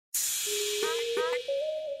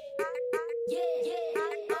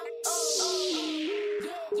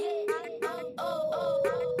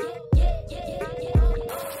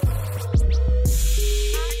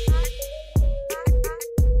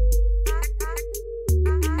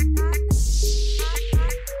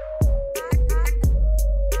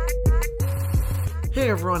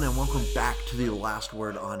everyone, and welcome back to the Last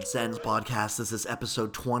Word on Sens podcast. This is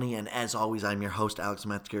episode 20, and as always, I'm your host, Alex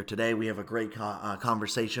Metzger. Today, we have a great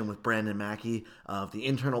conversation with Brandon Mackey of the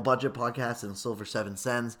Internal Budget podcast and Silver Seven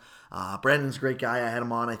Sens. Brandon's a great guy. I had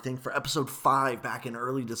him on, I think, for episode 5 back in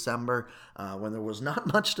early December when there was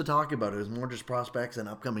not much to talk about. It was more just prospects and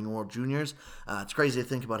upcoming World Juniors. It's crazy to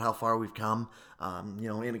think about how far we've come,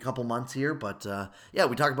 in a couple months here. But,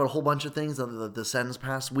 we talked about a whole bunch of things the Sens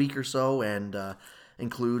past week or so, and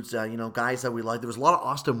includes, guys that we like. There was a lot of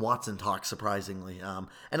Austin Watson talk, surprisingly, and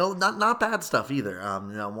not bad stuff either.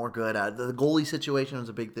 More good. The goalie situation is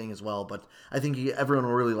a big thing as well, but I think everyone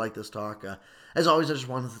will really like this talk. As always, I just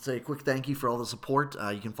wanted to say a quick thank you for all the support.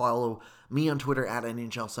 You can follow me on Twitter at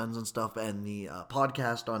NHL Sens and stuff, and the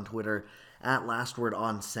podcast on Twitter at Last Word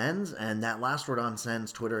on Sens, and that Last Word on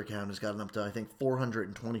Sens Twitter account has gotten up to, I think,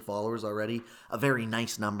 420 followers already. A very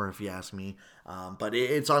nice number, if you ask me. But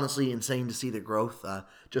it's honestly insane to see the growth,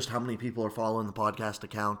 just how many people are following the podcast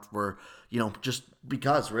account just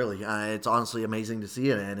because, really. It's honestly amazing to see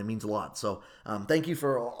it, and it means a lot. So thank you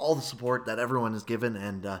for all the support that everyone has given,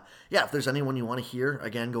 and if there's anyone you want to hear,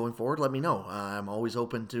 again, going forward, let me know. I'm always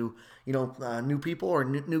open to, new people or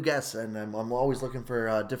new guests, and I'm always looking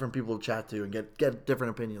for different people to chat to and get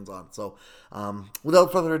different opinions on. So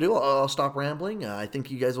without further ado, I'll stop rambling. I think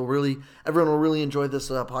everyone will really enjoy this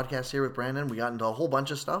podcast here with Brandon. We got into a whole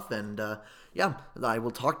bunch of stuff, and I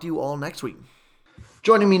will talk to you all next week.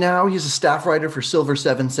 Joining me now, he's a staff writer for Silver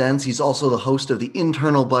Seven Sens. He's also the host of the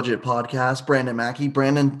Internal Budget podcast, Brandon Mackey.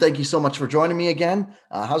 Brandon, thank you so much for joining me again.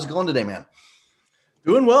 How's it going today, man?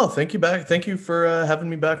 Doing well. Thank you for having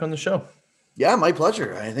me back on the show. Yeah, my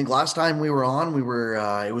pleasure. I think last time we were on,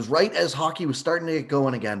 it was right as hockey was starting to get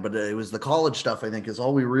going again, but it was the college stuff, I think, is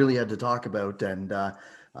all we really had to talk about. And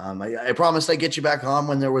I promised I'd get you back on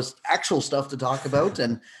when there was actual stuff to talk about.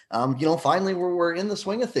 And, finally we're in the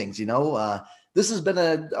swing of things. This has been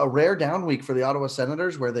a rare down week for the Ottawa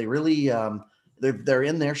Senators, where they really they're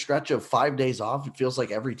in their stretch of 5 days off. It feels like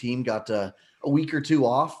every team got a week or two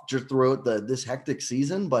off just throughout this hectic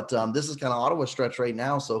season, but this is kind of Ottawa stretch right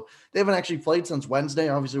now. So they haven't actually played since Wednesday.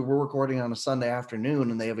 Obviously, we're recording on a Sunday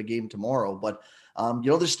afternoon, and they have a game tomorrow. But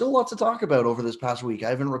there's still lots to talk about over this past week.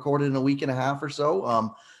 I haven't recorded in a week and a half or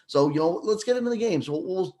so. Let's get into the games.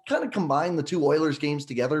 We'll kind of combine the two Oilers games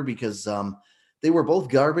together because they were both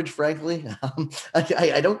garbage, frankly.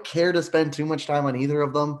 I don't care to spend too much time on either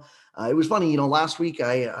of them. It was funny, last week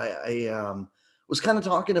I was kind of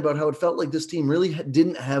talking about how it felt like this team really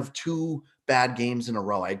didn't have two bad games in a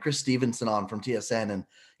row. I had Chris Stevenson on from TSN, and,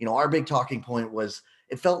 our big talking point was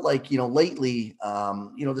it felt like, lately,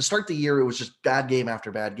 to start the year, it was just bad game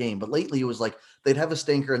after bad game. But lately it was like they'd have a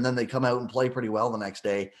stinker and then they'd come out and play pretty well the next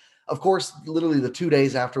day. Of course, literally the 2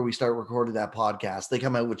 days after we start recording that podcast, they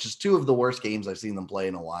come out with just two of the worst games I've seen them play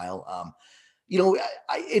in a while.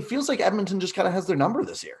 It feels like Edmonton just kind of has their number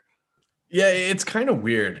this year. Yeah, it's kind of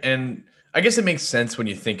weird. And I guess it makes sense when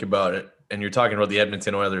you think about it. And you're talking about the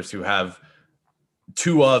Edmonton Oilers, who have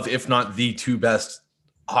two of, if not the two best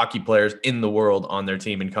hockey players in the world on their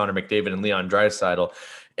team, in Connor McDavid and Leon Draisaitl.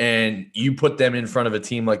 And you put them in front of a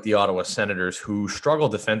team like the Ottawa Senators, who struggle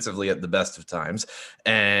defensively at the best of times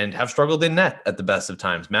and have struggled in net at the best of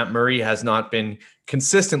times. Matt Murray has not been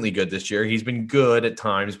consistently good this year. He's been good at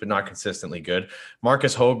times, but not consistently good.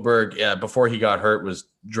 Marcus Högberg, before he got hurt, was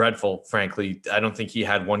dreadful, frankly. I don't think he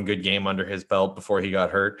had one good game under his belt before he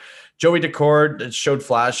got hurt. Joey Daccord showed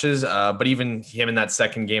flashes, but even him in that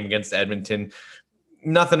second game against Edmonton,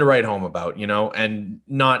 nothing to write home about, and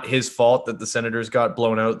not his fault that the Senators got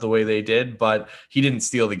blown out the way they did, but he didn't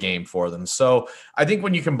steal the game for them. So I think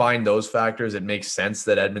when you combine those factors, it makes sense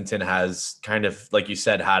that Edmonton has kind of, like you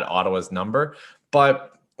said, had Ottawa's number.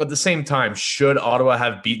 But at the same time, should Ottawa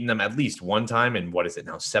have beaten them at least one time in,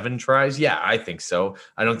 7 tries? Yeah, I think so.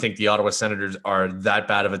 I don't think the Ottawa Senators are that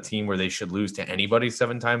bad of a team where they should lose to anybody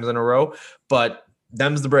 7 times in a row, but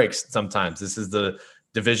them's the breaks sometimes. This is the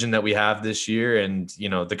division that we have this year and,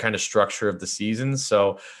 the kind of structure of the season.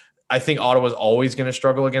 So I think Ottawa's always going to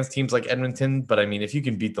struggle against teams like Edmonton. But I mean, if you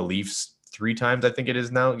can beat the Leafs 3 times, I think it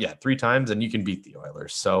is now. Yeah, 3 times, and you can beat the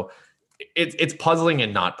Oilers. So it's puzzling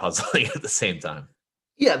and not puzzling at the same time.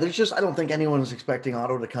 Yeah, I don't think anyone was expecting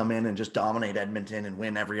Ottawa to come in and just dominate Edmonton and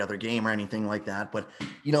win every other game or anything like that. But,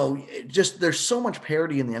 there's so much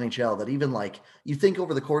parity in the NHL that even you think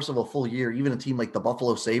over the course of a full year, even a team like the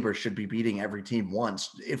Buffalo Sabres should be beating every team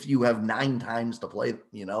once if you have 9 times to play,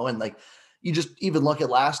 and you just even look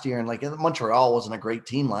at last year and Montreal wasn't a great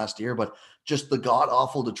team last year, but just the god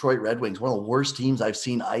awful Detroit Red Wings, one of the worst teams I've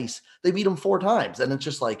seen ice. They beat them 4 times. And it's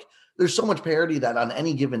just there's so much parity that on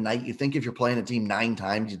any given night, you think if you're playing a team 9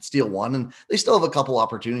 times, you'd steal one. And they still have a couple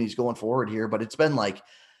opportunities going forward here, but it's been like,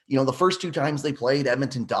 the first 2 times they played,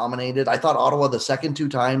 Edmonton dominated. I thought Ottawa, the second 2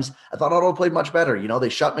 times, I thought Ottawa played much better. They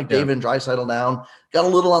shut McDavid and Draisaitl down, got a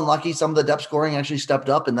little unlucky. Some of the depth scoring actually stepped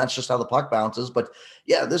up, and that's just how the puck bounces. But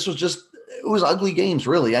yeah, it was ugly games,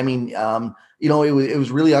 really. I mean, it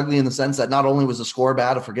was really ugly in the sense that not only was the score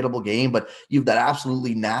bad, a forgettable game, but you have that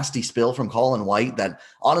absolutely nasty spill from Colin White that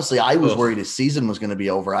honestly, I was worried his season was going to be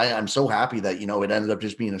over. I'm so happy that, it ended up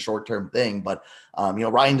just being a short-term thing, but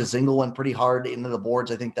Ryan Dzingel went pretty hard into the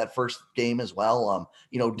boards. I think that first game as well,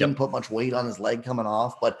 didn't put much weight on his leg coming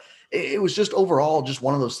off, but it was just overall just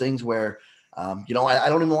one of those things where, I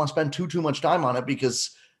don't even want to spend too much time on it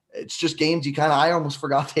because it's just games I almost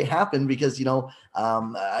forgot they happened because, again,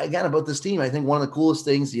 about this team, I think one of the coolest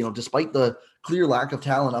things, despite the clear lack of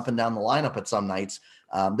talent up and down the lineup at some nights,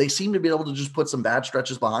 they seem to be able to just put some bad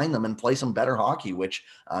stretches behind them and play some better hockey, which,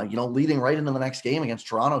 leading right into the next game against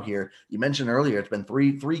Toronto here, you mentioned earlier, it's been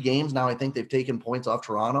three games now. I think they've taken points off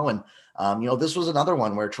Toronto. And, this was another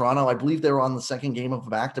one where Toronto, I believe they were on the second game of a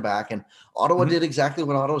back-to-back, and Ottawa did exactly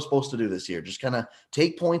what Ottawa was supposed to do this year. Just kind of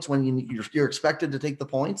take points when you're expected to take the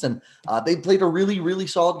points. And they played a really, really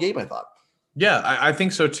solid game, I thought. Yeah, I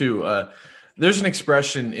think so too. There's an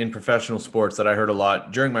expression in professional sports that I heard a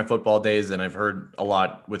lot during my football days, and I've heard a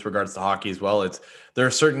lot with regards to hockey as well. There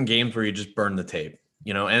are certain games where you just burn the tape,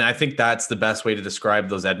 and I think that's the best way to describe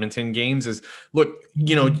those Edmonton games is, look,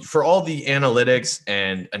 for all the analytics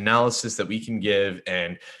and analysis that we can give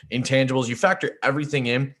and intangibles, you factor everything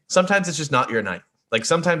in. Sometimes it's just not your night. Like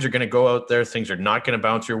sometimes you're going to go out there, things are not going to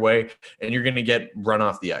bounce your way, and you're going to get run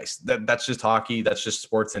off the ice. That's just hockey. That's just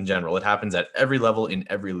sports in general. It happens at every level in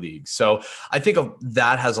every league. So I think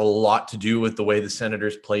that has a lot to do with the way the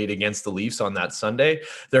Senators played against the Leafs on that Sunday.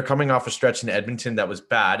 They're coming off a stretch in Edmonton that was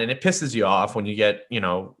bad, and it pisses you off when you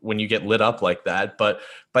get lit up like that. But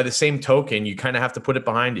by the same token, you kind of have to put it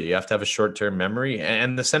behind you. You have to have a short-term memory,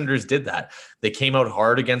 and the Senators did that. They came out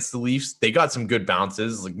hard against the Leafs. They got some good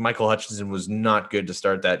bounces. Like Michael Hutchinson was not good to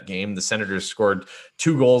start that game. The Senators scored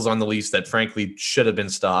 2 goals on the Leafs that frankly should have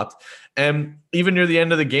been stopped. And even near the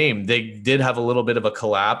end of the game, they did have a little bit of a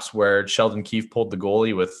collapse where Sheldon Keefe pulled the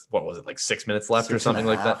goalie with, what was it, like 6 minutes left or something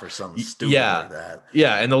like that? Or something stupid like that.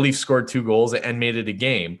 Yeah, and the Leafs scored 2 goals and made it a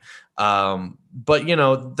game. But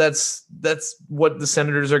that's what the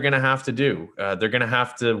Senators are going to have to do. They're going to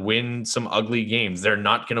have to win some ugly games. They're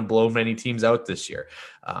not going to blow many teams out this year.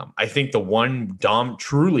 I think the one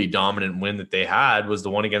truly dominant win that they had was the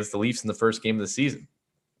one against the Leafs in the first game of the season.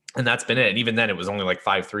 And that's been it. And even then it was only like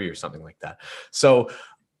 5-3 or something like that. So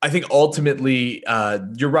I think ultimately,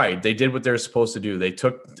 you're right. They did what they're supposed to do. They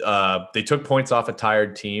took points off a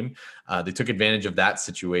tired team. They took advantage of that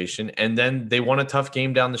situation, and then they won a tough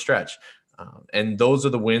game down the stretch. And those are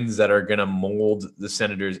the wins that are going to mold the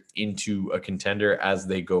Senators into a contender as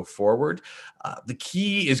they go forward. The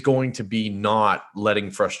key is going to be not letting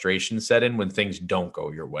frustration set in when things don't go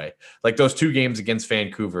your way. Like those 2 games against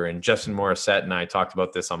Vancouver, and Justin Morissette and I talked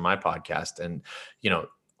about this on my podcast. And,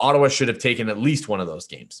 Ottawa should have taken at least one of those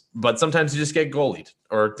games, but sometimes you just get goalied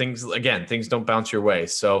or things don't bounce your way.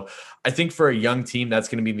 So I think for a young team, that's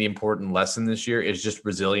going to be the important lesson this year is just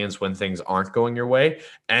resilience when things aren't going your way.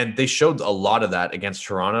 And they showed a lot of that against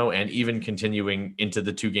Toronto and even continuing into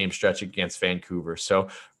the 2-game stretch against Vancouver. So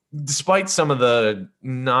despite some of the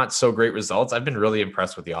not so great results, I've been really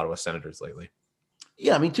impressed with the Ottawa Senators lately.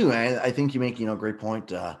 Yeah, me too. I think you make, a great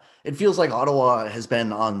point. It feels like Ottawa has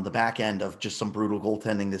been on the back end of just some brutal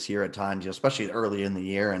goaltending this year at times, especially early in the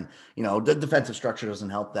year. And, the defensive structure doesn't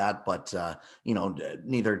help that, but,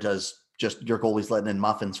 neither does just your goalie's letting in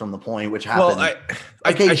muffins from the point, which happens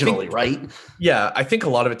occasionally, right? Yeah, I think a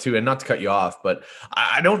lot of it too, and not to cut you off, but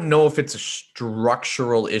I don't know if it's a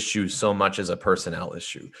structural issue so much as a personnel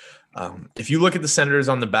issue. If you look at the Senators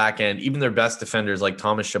on the back end, even their best defenders like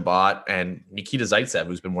Thomas Chabot and Nikita Zaitsev,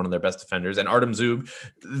 who's been one of their best defenders, and Artem Zub,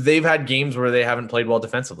 they've had games where they haven't played well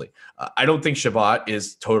defensively. I don't think Chabot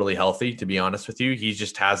is totally healthy, to be honest with you. He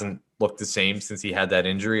just hasn't looked the same since he had that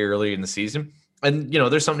injury early in the season. And,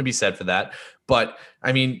 there's something to be said for that. But,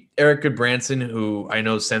 Eric Goodbranson, who I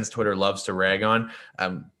know Sens Twitter loves to rag on,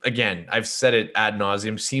 again, I've said it ad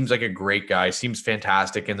nauseum, seems like a great guy, seems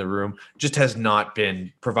fantastic in the room, just has not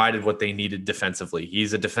been provided what they needed defensively.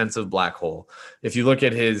 He's a defensive black hole. If you look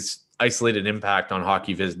at his isolated impact on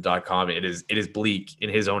hockeyviz.com, it is bleak in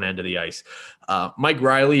his own end of the ice. Mike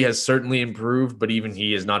Riley has certainly improved, but even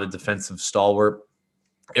he is not a defensive stalwart.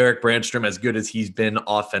 Eric Brandstrom, as good as he's been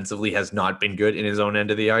offensively, has not been good in his own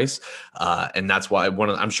end of the ice. And that's why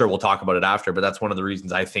I'm sure we'll talk about it after, but that's one of the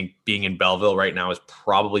reasons I think being in Belleville right now is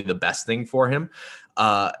probably the best thing for him.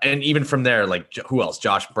 And even from there, like who else?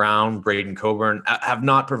 Josh Brown, Braden Coburn have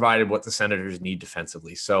not provided what the Senators need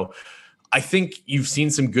defensively. So I think you've seen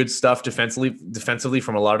some good stuff defensively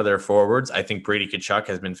from a lot of their forwards. I think Brady Tkachuk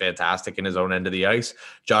has been fantastic in his own end of the ice.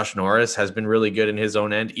 Josh Norris has been really good in his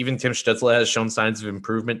own end. Even Tim Stützle has shown signs of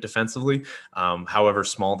improvement defensively, however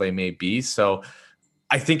small they may be. So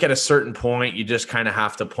I think at a certain point, you just kind of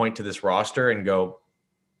have to point to this roster and go,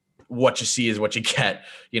 what you see is what you get.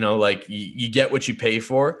 Like you get what you pay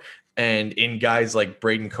for. And in guys like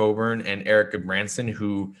Braden Coburn and Eric Gudbranson,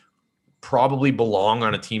 who probably belong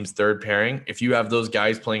on a team's third pairing. If you have those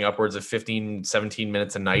guys playing upwards of 15, 17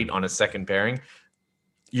 minutes a night on a second pairing,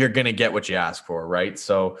 you're going to get what you ask for, right?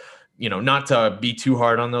 So, not to be too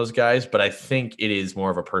hard on those guys, but I think it is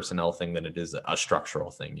more of a personnel thing than it is a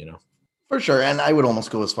structural thing, For sure, and I would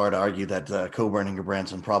almost go as far to argue that Coburn and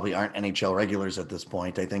Gudbranson probably aren't NHL regulars at this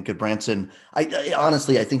point. I think Gudbranson, I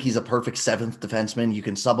honestly, I think he's a perfect seventh defenseman. You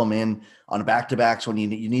can sub him in on back-to-backs when you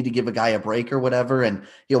need to give a guy a break or whatever. And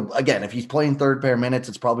again, if he's playing third pair minutes,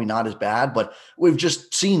 it's probably not as bad. But we've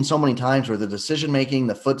just seen so many times where the decision making,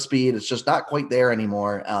 the foot speed, it's just not quite there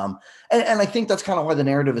anymore. And I think that's kind of why the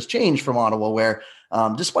narrative has changed from Ottawa, where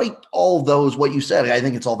despite all those, what you said, I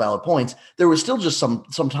think it's all valid points. There was still just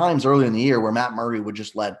some times early in the year where Matt Murray would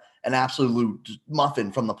just let an absolute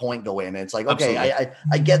muffin from the point go in. And it's like, okay,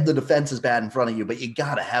 I get the defense is bad in front of you, but you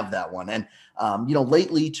got to have that one. And,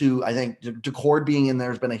 lately I think Decord being in there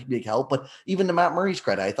has been a big help, but even to Matt Murray's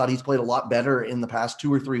credit, I thought he's played a lot better in the past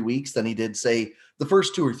 2 or 3 weeks than he did, say, the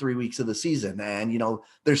first 2 or 3 weeks of the season. And,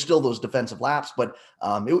 there's still those defensive laps, but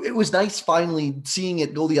it was nice finally seeing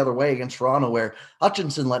it go the other way against Toronto, where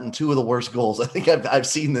Hutchinson let in 2 of the worst goals I think I've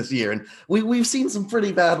seen this year. And we've seen some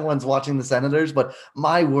pretty bad ones watching the Senators, but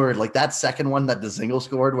my word, like that second one that Dzingel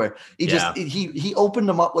scored, where he opened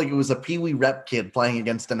him up like it was a Pee Wee rep kid playing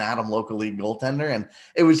against an Adam local league goaltender. And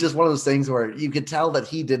it was just one of those things where you could tell that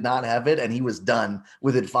he did not have it and he was done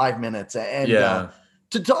within 5 minutes. And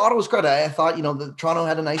to Ottawa's credit, I thought, the Toronto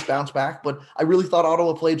had a nice bounce back, but I really thought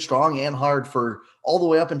Ottawa played strong and hard for all the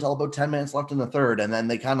way up until about 10 minutes left in the third. And then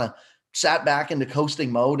they kind of sat back into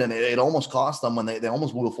coasting mode, and it almost cost them when they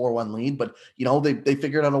almost blew a 4-1 lead. But, they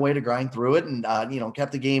figured out a way to grind through it and,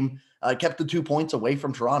 kept the game, kept the 2 points away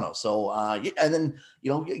from Toronto. So, and then,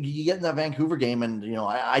 you get in that Vancouver game, and,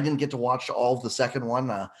 I didn't get to watch all of the second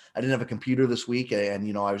one. I didn't have a computer this week,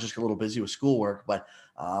 and, I was just a little busy with schoolwork, but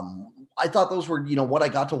I thought those were, what I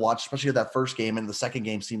got to watch, especially that first game, and the second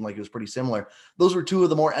game seemed like it was pretty similar. Those were 2 of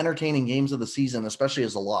the more entertaining games of the season, especially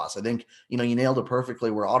as a loss. I think, you nailed it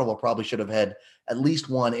perfectly, where Ottawa probably should have had at least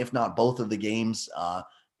one, if not both of the games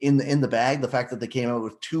in the bag. The fact that they came out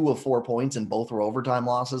with 2 of 4 points and both were overtime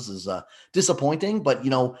losses is disappointing. But,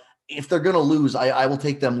 if they're going to lose, I will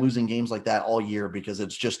take them losing games like that all year, because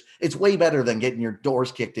it's way better than getting your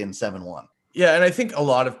doors kicked in 7-1. Yeah, and I think a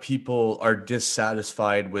lot of people are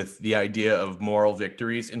dissatisfied with the idea of moral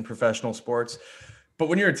victories in professional sports. But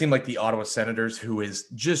when you're a team like the Ottawa Senators, who is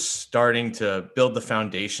just starting to build the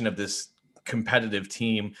foundation of this competitive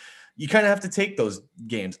team, you kind of have to take those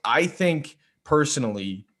games. I think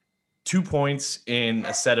personally, 2 points in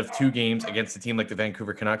a set of 2 games against a team like the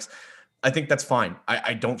Vancouver Canucks, I think that's fine.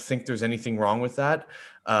 I don't think there's anything wrong with that.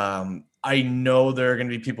 I know there are going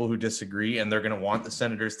to be people who disagree, and they're going to want the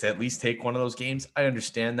Senators to at least take one of those games. I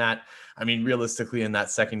understand that. I mean, realistically, in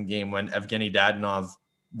that second game when Evgeny Dadonov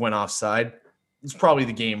went offside, it's probably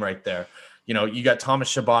the game right there. You got Thomas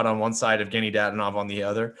Chabot on one side, Evgeny Dadonov on the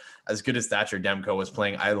other. As good as Thatcher Demko was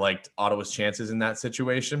playing, I liked Ottawa's chances in that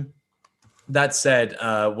situation. That said,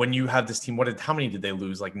 when you have this team, how many did they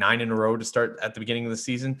lose? Like 9 in a row to start at the beginning of the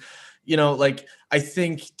season? I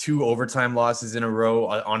think 2 overtime losses in a row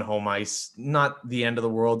on home ice, not the end of the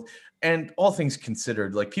world. And all things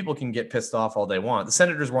considered, people can get pissed off all they want. The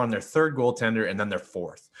Senators were on their 3rd goaltender and then their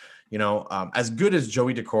 4th. As good as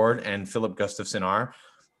Joey Decord and Philip Gustafsson are,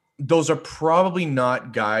 those are probably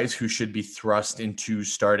not guys who should be thrust into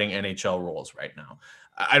starting NHL roles right now.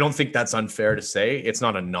 I don't think that's unfair to say. It's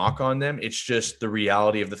not a knock on them. It's just the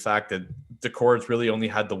reality of the fact that Decord's really only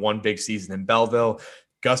had the one big season in Belleville.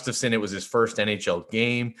 Gustafsson, it was his first NHL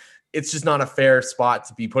game. It's just not a fair spot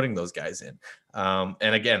to be putting those guys in.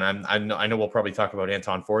 And again, I know we'll probably talk about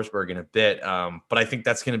Anton Forsberg in a bit, but I think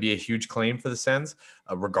that's going to be a huge claim for the Sens,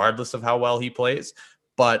 regardless of how well he plays.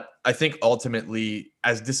 But I think ultimately,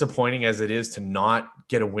 as disappointing as it is to not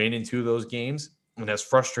get a win in 2 of those games, and as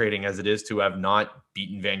frustrating as it is to have not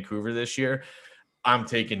beaten Vancouver this year, I'm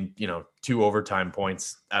taking, 2 overtime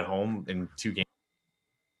points at home in 2 games.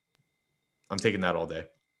 I'm taking that all day.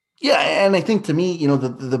 Yeah, and I think to me,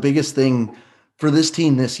 the biggest thing for this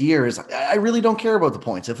team this year is I really don't care about the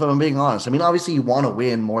points, if I'm being honest. I mean, obviously you want to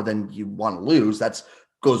win more than you want to lose. That's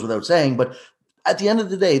goes without saying, but at the end of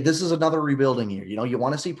the day, this is another rebuilding year. You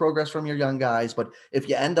want to see progress from your young guys, but if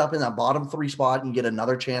you end up in that bottom 3 spot and get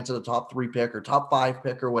another chance at a top 3 pick or top 5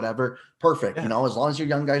 pick or whatever, perfect. Yeah. As long as your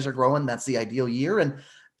young guys are growing, that's the ideal year. And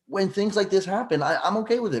when things like this happen, I'm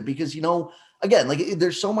okay with it because again, like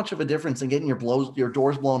there's so much of a difference in getting your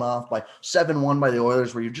doors blown off by 7-1 by the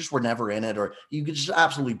Oilers, where you just were never in it, or you could just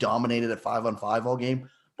absolutely dominated at 5-on-5 all game.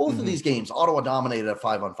 Both of these games, Ottawa dominated at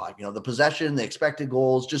 5-on-5. The possession, the expected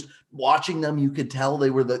goals, just watching them, you could tell they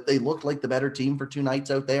looked like the better team for 2 nights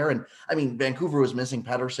out there. And I mean, Vancouver was missing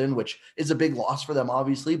Pettersson, which is a big loss for them,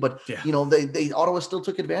 obviously. But Yeah. They Ottawa still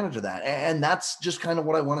took advantage of that, and that's just kind of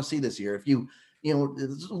what I want to see this year. If the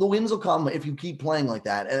wins will come if you keep playing like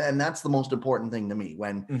that. And that's the most important thing to me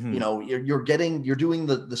when, you're doing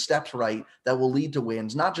the steps right that will lead to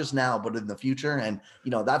wins, not just now, but in the future. And,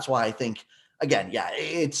 that's why I think, again, yeah,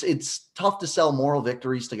 it's tough to sell moral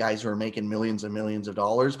victories to guys who are making millions and millions of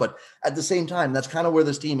dollars. But at the same time, that's kind of where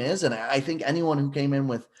this team is. And I think anyone who came in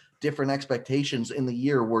with different expectations in the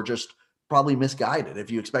year were just probably misguided if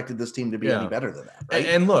you expected this team to be any better than that. Right?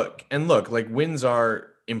 And look, like wins are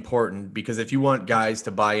important because if you want guys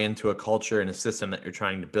to buy into a culture and a system that you're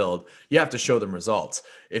trying to build, you have to show them results.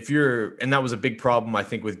 And that was a big problem, I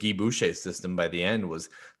think, with Guy Boucher's system by the end, was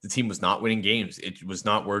the team was not winning games. It was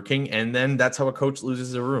not working. And then that's how a coach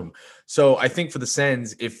loses a room. So I think for the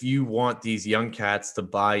Sens, if you want these young cats to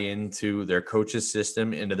buy into their coach's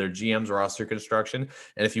system, into their GM's roster construction,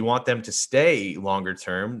 and if you want them to stay longer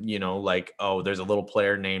term, there's a little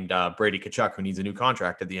player named Brady Tkachuk who needs a new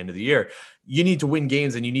contract at the end of the year. You need to win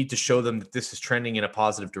games and you need to show them that this is trending in a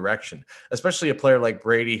positive direction, especially a player like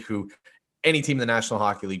Brady, who any team in the National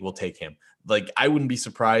Hockey League will take him. Like, I wouldn't be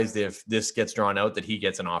surprised if this gets drawn out that he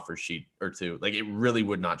gets an offer sheet or 2. Like, it really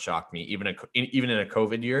would not shock me, even in a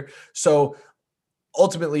COVID year. So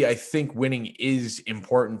ultimately, I think winning is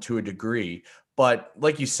important to a degree. But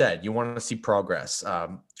like you said, you want to see progress.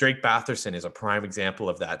 Drake Batherson is a prime example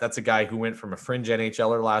of that. That's a guy who went from a fringe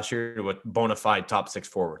NHLer last year to a bona fide top 6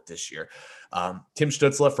 forward this year. Tim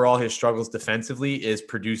Stützle, for all his struggles defensively, is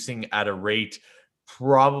producing at a rate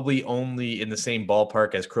probably only in the same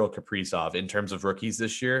ballpark as Kirill Kaprizov in terms of rookies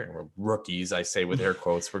this year. Or rookies, I say with air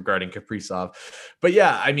quotes regarding Kaprizov. But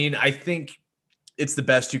yeah, I mean, I think it's the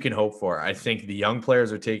best you can hope for. I think the young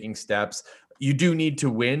players are taking steps. You do need to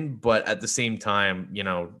win, but at the same time,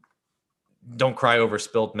 don't cry over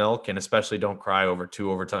spilt milk, and especially don't cry over 2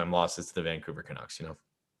 overtime losses to the Vancouver Canucks,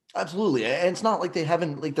 Absolutely. And it's not like they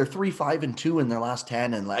haven't, like, they're 3-5-2 in their last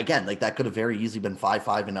 10. And again, like, that could have very easily been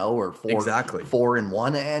 5-5-0 or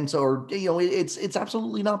 4-1. And so, it's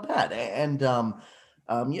absolutely not bad. And,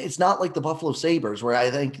 it's not like the Buffalo Sabres, where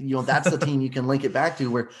I think, that's the team you can link it back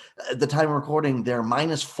to, where at the time of recording, they're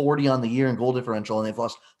minus 40 on the year in goal differential, and they've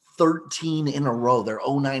lost 13 in a row. They're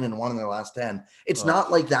 0-9-1 in their last 10. It's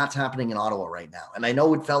not like that's happening in Ottawa right now. And I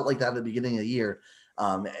know it felt like that at the beginning of the year.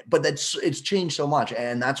 But it's changed so much.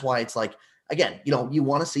 And that's why it's like, again, you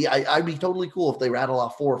want to see, I'd be totally cool if they rattle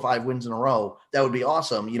off 4 or 5 wins in a row. That would be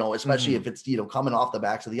awesome, especially if it's, coming off the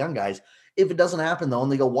backs of the young guys. If it doesn't happen though,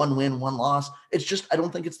 and they go 1 win, 1 loss, it's just, I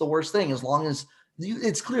don't think it's the worst thing, as long as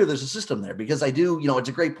it's clear there's a system there. Because I do, it's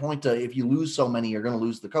a great point to, if you lose so many, you're going to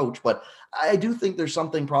lose the coach. But I do think there's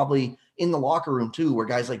something probably in the locker room too, where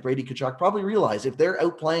guys like Brady Tkachuk probably realize if they're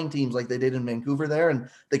outplaying teams like they did in Vancouver there, and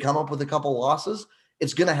they come up with a couple losses,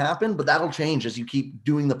 it's going to happen, but that'll change as you keep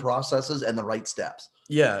doing the processes and the right steps.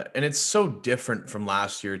 Yeah. And it's so different from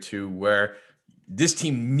last year too, where this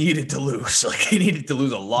team needed to lose. Like, he needed to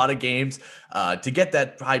lose a lot of games to get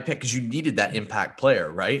that high pick, because you needed that impact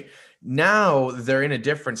player, right? Now they're in a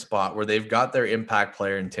different spot where they've got their impact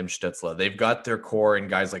player in Tim Stützle. They've got their core in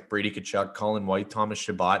guys like Brady Tkachuk, Colin White, Thomas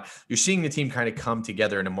Chabot. You're seeing the team kind of come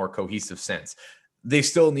together in a more cohesive sense. They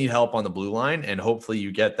still need help on the blue line, and hopefully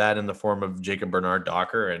you get that in the form of Jacob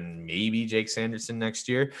Bernard-Docker and maybe Jake Sanderson next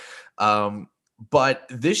year. But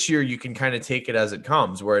this year you can kind of take it as it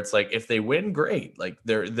comes, where it's like, if they win, great. Like,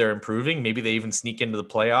 they're improving. Maybe they even sneak into the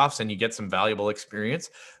playoffs and you get some valuable experience.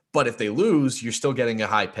 But if they lose, you're still getting a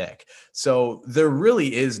high pick. So there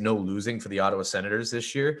really is no losing for the Ottawa Senators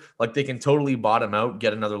this year. Like, they can totally bottom out,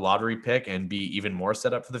 get another lottery pick, and be even more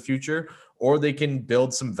set up for the future, or they can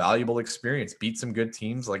build some valuable experience, beat some good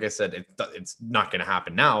teams. Like I said, it's not going to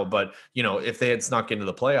happen now, but if they had snuck into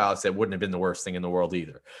the playoffs, it wouldn't have been the worst thing in the world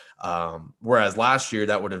either. Whereas last year,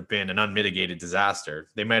 that would have been an unmitigated disaster.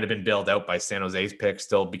 They might have been bailed out by San Jose's pick,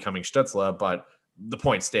 still becoming Stützle, but the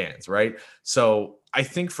point stands, right? So I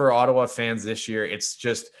think for Ottawa fans this year,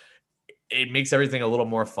 it makes everything a little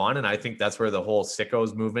more fun. And I think that's where the whole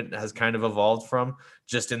sickos movement has kind of evolved from,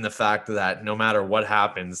 just in the fact that no matter what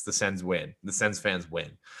happens, the Sens win. The Sens fans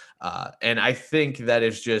win. And I think that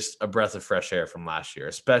is just a breath of fresh air from last year,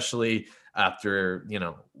 especially after,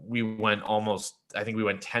 we went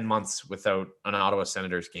 10 months without an Ottawa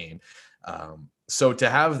Senators game. So to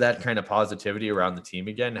have that kind of positivity around the team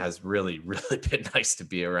again has really, really been nice to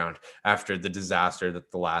be around after the disaster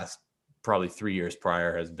that the last probably 3 years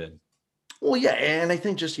prior has been. Well, yeah, and I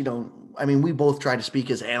think just, we both try to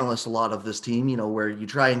speak as analysts a lot of this team, where you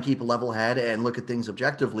try and keep a level head and look at things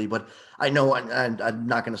objectively. But I know, and I'm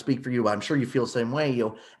not going to speak for you, but I'm sure you feel the same way.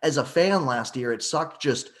 As a fan last year, it sucked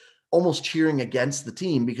just almost cheering against the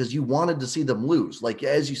team because you wanted to see them lose. Like,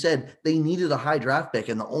 as you said, they needed a high draft pick,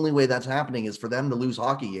 and the only way that's happening is for them to lose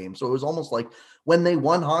hockey games. So it was almost like when they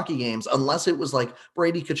won hockey games, unless it was like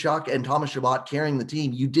Brady Tkachuk and Thomas Chabot carrying the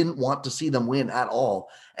team, you didn't want to see them win at all.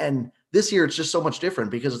 And this year, it's just so much different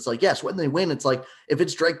because it's like, yes, when they win, it's like if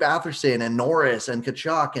it's Drake Batherson and Norris and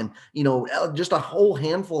Tkachuk and, just a whole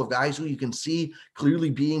handful of guys who you can see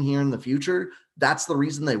clearly being here in the future, that's the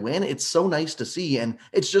reason they win. It's so nice to see. And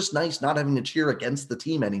it's just nice not having to cheer against the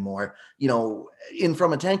team anymore,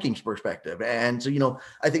 from a tanking perspective. And so,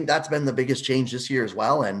 I think that's been the biggest change this year as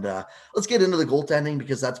well. And let's get into the goaltending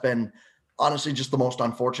because that's been honestly just the most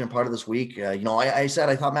unfortunate part of this week. I said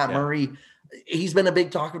I thought Matt Murray, he's been a big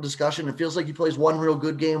talk of discussion. It feels like he plays one real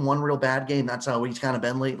good game, one real bad game. That's how he's kind of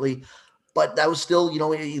been lately. But that was still,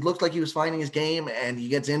 he looked like he was finding his game, and he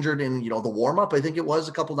gets injured in, the warm-up. I think it was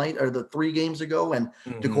a couple nights or the 3 games ago, and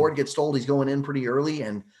Daccord gets told he's going in pretty early.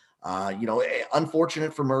 And,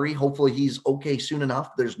 unfortunate for Murray. Hopefully he's okay soon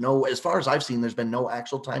enough. As far as I've seen, there's been no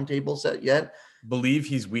actual timetable set yet. Believe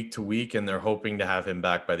he's week to week, and they're hoping to have him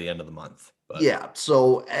back by the end of the month. But. Yeah.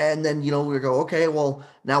 So, and then, we go, okay, well,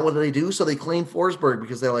 now what do they do? So they claim Forsberg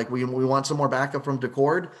because they're like, we want some more backup from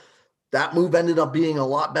Daccord. That move ended up being a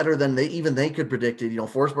lot better than they could predict it.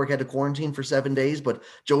 Forsberg had to quarantine for 7 days, but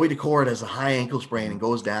Joey Daccord has a high ankle sprain and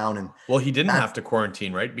goes down. And well, he didn't have to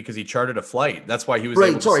quarantine, right? Because he chartered a flight. That's why he was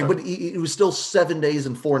right. Sorry, but it was still 7 days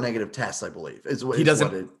and 4 negative tests, I believe.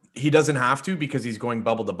 He doesn't have to because he's going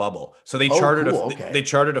bubble to bubble. So they chartered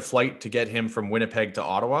a flight to get him from Winnipeg to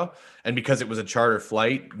Ottawa, and because it was a charter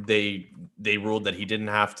flight, they ruled that he didn't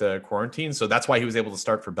have to quarantine. So that's why he was able to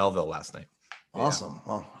start for Belleville last night. Awesome.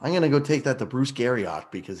 Yeah. Well, I'm going to go take that to Bruce Garriock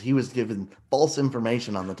because he was given false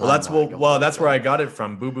information on the time. That's where I got it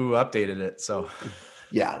from. Boo Boo updated it. So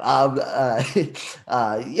yeah.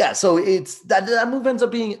 So it's that move ends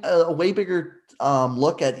up being a way bigger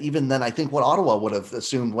look at even than I think what Ottawa would have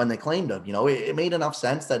assumed when they claimed him. It made enough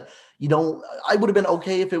sense that, I would have been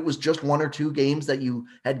okay if it was just 1 or 2 games that you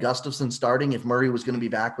had Gustafsson starting. If Murray was going to be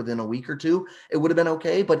back within a week or 2, it would have been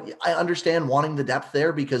okay. But I understand wanting the depth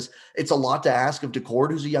there because it's a lot to ask of Daccord,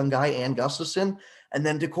 who's a young guy, and Gustafsson. And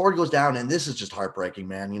then Daccord goes down, and this is just heartbreaking,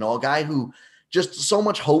 man. A guy who just so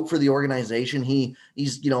much hope for the organization.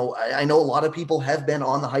 He's, I know a lot of people have been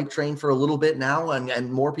on the hype train for a little bit now,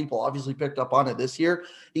 and more people obviously picked up on it this year.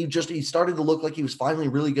 He started to look like he was finally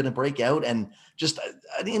really going to break out, and just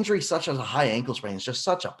an injury such as a high ankle sprain is just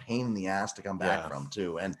such a pain in the ass to come back from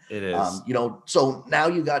too. And it is, so now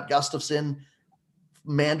you got Gustafsson,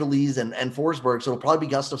 Mandolese and Forsberg. So it'll probably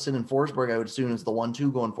be Gustafsson and Forsberg, I would assume, is the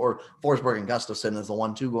 1-2 going forward. Forsberg and Gustafsson is the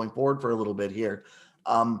 1-2 going forward for a little bit here.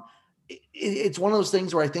 It's one of those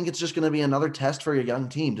things where I think it's just going to be another test for a young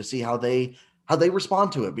team to see how they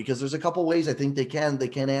respond to it, because there's a couple ways I think they can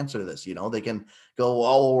answer this. They can go,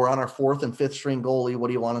 oh, we're on our 4th and 5th string goalie. What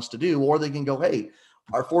do you want us to do? Or they can go, hey,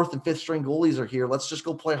 our 4th and 5th string goalies are here. Let's just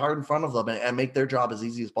go play hard in front of them and make their job as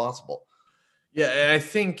easy as possible. Yeah. And I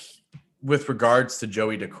think with regards to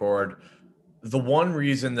Joey Daccord, the one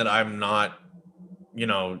reason that I'm not,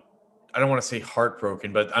 I don't want to say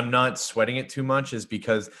heartbroken, but I'm not sweating it too much is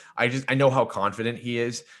because I know how confident he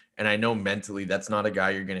is. And I know mentally that's not a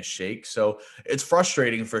guy you're going to shake. So it's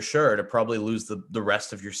frustrating for sure to probably lose the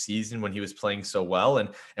rest of your season when he was playing so well. And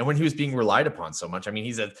when he was being relied upon so much. I mean,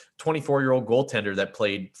 he's a 24-year-old goaltender that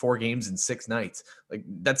played 4 games in 6 nights. Like,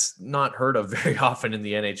 that's not heard of very often in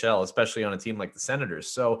the NHL, especially on a team like the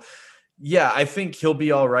Senators. So Yeah, I think he'll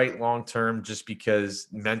be all right long term just because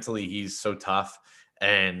mentally he's so tough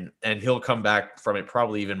and he'll come back from it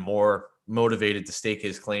probably even more motivated to stake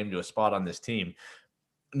his claim to a spot on this team.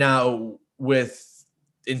 Now, with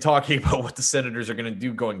in talking about what the Senators are going to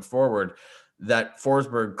do going forward, that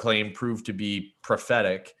Forsberg claim proved to be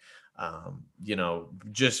prophetic.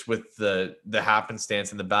 Just with the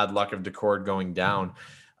happenstance and the bad luck of Decord going down,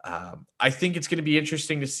 I think it's going to be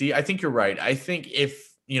interesting to see. I think you're right. I think if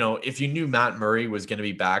you knew Matt Murray was going to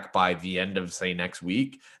be back by the end of say next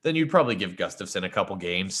week, then you'd probably give Gustafsson a couple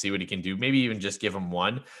games, see what he can do. Maybe even just give him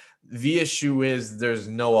one. The issue is there's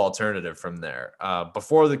no alternative from there.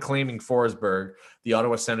 Before the claiming Forsberg, the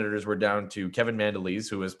Ottawa Senators were down to Kevin Mandolese,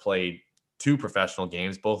 who has played 2 professional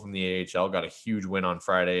games, both in the AHL, got a huge win on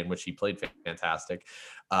Friday in which he played fantastic.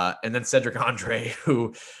 And then Cedric Andre,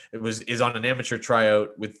 who is on an amateur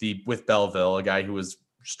tryout with Belleville, a guy who was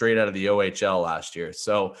straight out of the OHL last year.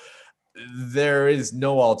 So there is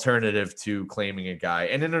no alternative to claiming a guy.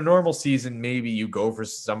 And in a normal season, maybe you go for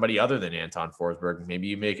somebody other than Anton Forsberg. Maybe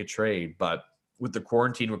you make a trade, but with the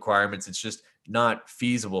quarantine requirements, it's just not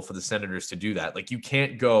feasible for the Senators to do that. Like you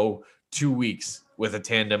can't go 2 weeks with a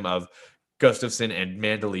tandem of Gustafsson and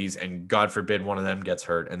Mandolese, and God forbid one of them gets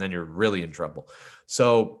hurt, and then you're really in trouble.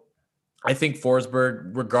 So I think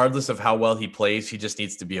Forsberg, regardless of how well he plays, he just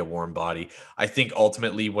needs to be a warm body. I think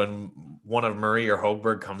ultimately when one of Murray or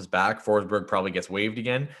Hogberg comes back, Forsberg probably gets waived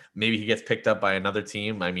again. Maybe he gets picked up by another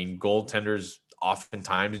team. I mean, goaltenders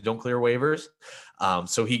oftentimes don't clear waivers.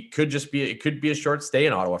 So it could be a short stay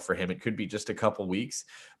in Ottawa for him. It could be just a couple weeks,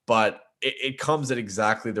 but it comes at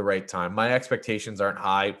exactly the right time. My expectations aren't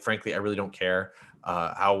high. Frankly, I really don't care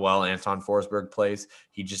how well Anton Forsberg plays.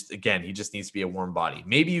 He just needs to be a warm body.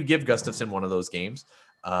 Maybe you give Gustafsson one of those games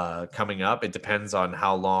coming up. It depends on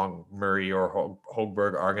how long Murray or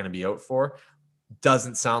Hogberg are going to be out for.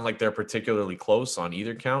 Doesn't sound like they're particularly close on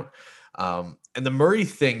either count. And the Murray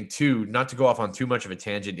thing too, not to go off on too much of a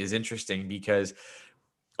tangent, is interesting because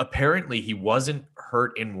apparently he wasn't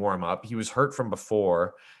hurt in warm-up. He was hurt from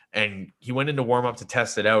before, and he went into warm-up to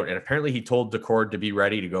test it out. And apparently he told Decord to be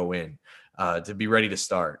ready to go in, to be ready to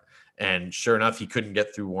start. And sure enough, he couldn't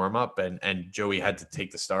get through warm-up, and Joey had to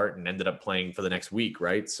take the start and ended up playing for the next week,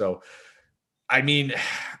 right? So, I mean,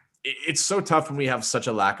 it's so tough when we have such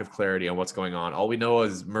a lack of clarity on what's going on. All we know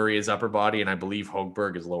is Murray is upper body, and I believe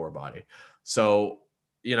Hogberg is lower body. So,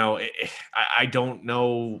 I don't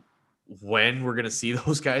know when we're going to see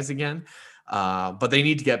those guys again. But they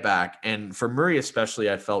need to get back. And for Murray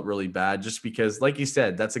especially, I felt really bad just because, like you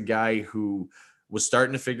said, that's a guy who was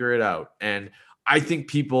starting to figure it out. And I think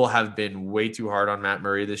people have been way too hard on Matt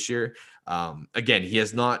Murray this year. Again, he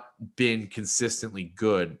has not been consistently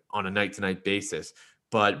good on a night-to-night basis.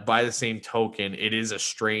 But by the same token, it is a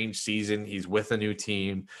strange season. He's with a new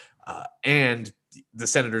team. And the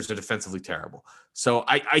Senators are defensively terrible. So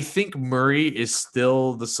I think Murray is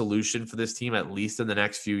still the solution for this team, at least in the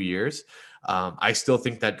next few years. I still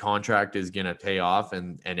think that contract is going to pay off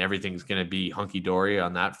and everything's going to be hunky-dory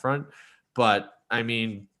on that front. But, I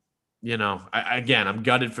mean, I'm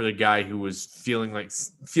gutted for the guy who was feeling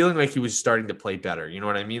like he was starting to play better. You know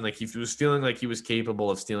what I mean? Like he was feeling like he was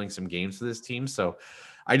capable of stealing some games for this team. So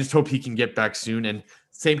I just hope he can get back soon. And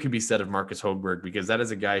same can be said of Marcus Hogberg, because that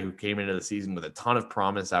is a guy who came into the season with a ton of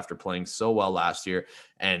promise after playing so well last year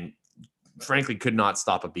and frankly could not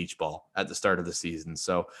stop a beach ball at the start of the season.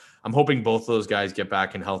 So I'm hoping both of those guys get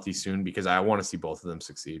back and healthy soon because I want to see both of them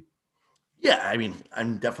succeed. Yeah, I mean,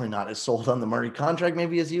 I'm definitely not as sold on the Murray contract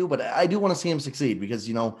maybe as you, but I do want to see him succeed because,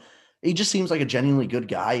 he just seems like a genuinely good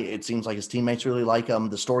guy. It seems like his teammates really like him.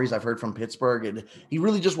 The stories I've heard from Pittsburgh, he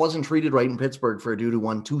really just wasn't treated right in Pittsburgh for a dude who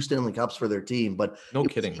won 2 Stanley Cups for their team. But no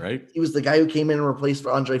kidding, right? He was the guy who came in and replaced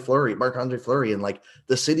Marc-Andre Fleury, and like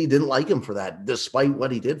the city didn't like him for that, despite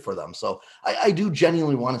what he did for them. So I do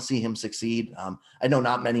genuinely want to see him succeed. I know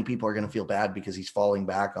not many people are going to feel bad because he's falling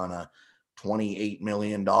back on a $28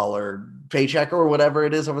 million paycheck or whatever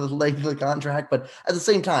it is over the length of the contract. But at the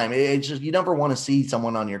same time, it's just, you never want to see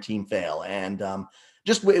someone on your team fail. And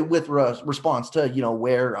just with response to,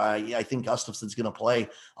 where I think Gustafsson's going to play,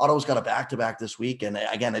 Ottawa's got a back-to-back this week. And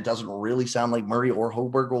again, it doesn't really sound like Murray or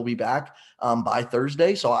Hogberg will be back by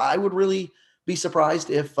Thursday. So I would really be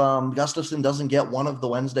surprised if Gustafsson doesn't get one of the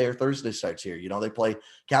Wednesday or Thursday starts here. They play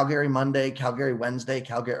Calgary Monday, Calgary Wednesday,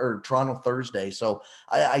 Toronto Thursday. So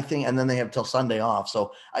I think, and then they have till Sunday off.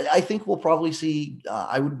 So I think we'll probably see,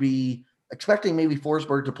 I would be expecting maybe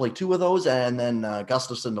Forsberg to play 2 of those and then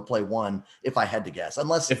Gustafsson to play 1 if I had to guess,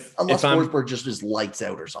 unless If Forsberg just is lights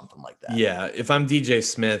out or something like that. Yeah, if I'm DJ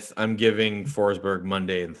Smith, I'm giving Forsberg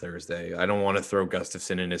Monday and Thursday. I don't want to throw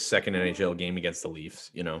Gustafsson in his second NHL game against the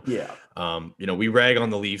Leafs. Yeah. We rag on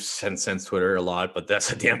the Leafs and sense Twitter a lot, but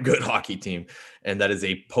that's a damn good hockey team, and that is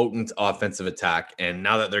a potent offensive attack. And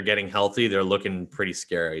now that they're getting healthy, they're looking pretty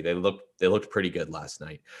scary. They looked pretty good last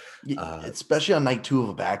night, especially on night 2 of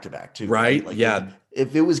a back-to-back too. Right? Like yeah.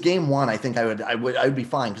 If it was game 1, I think I would be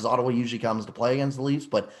fine because Ottawa usually comes to play against the Leafs,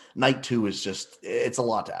 but night 2 is it's a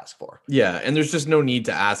lot to ask for. Yeah, and there's just no need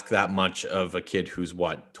to ask that much of a kid who's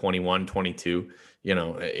 21, 22,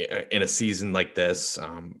 in a season like this.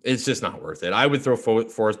 It's just not worth it. I would throw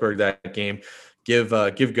Forsberg that game, give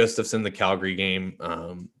Gustafsson the Calgary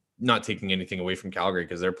game. Not taking anything away from Calgary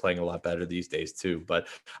because they're playing a lot better these days too. But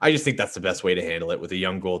I just think that's the best way to handle it with a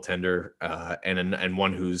young goaltender and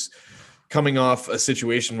one who's coming off a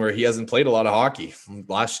situation where he hasn't played a lot of hockey.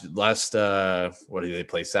 Last what did they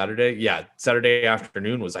play Saturday? Yeah, Saturday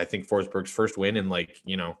afternoon was, I think, Forsberg's first win in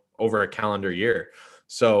over a calendar year.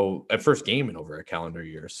 So first game in over a calendar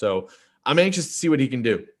year. So I'm anxious to see what he can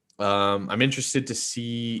do. I'm interested to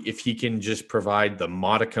see if he can just provide the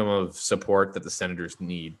modicum of support that the Senators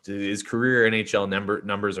need. His career NHL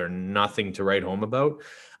numbers are nothing to write home about.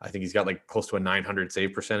 I think he's got close to a 900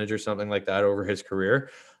 save percentage or something like that over his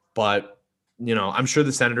career. But I'm sure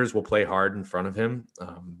the Senators will play hard in front of him.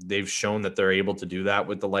 They've shown that they're able to do that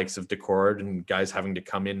with the likes of Decord and guys having to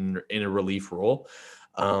come in a relief role.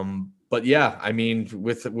 But yeah, I mean,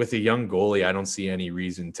 with a young goalie, I don't see any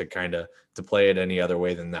reason to play it any other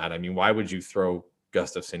way than that. I mean, why would you throw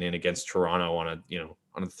Gustafsson in against Toronto on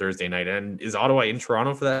a Thursday night? And is Ottawa in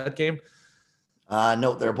Toronto for that game?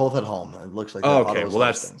 No, they're both at home. It looks like okay. Well,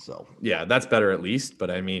 that's better at least.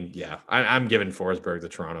 But I mean, yeah, I'm giving Forsberg the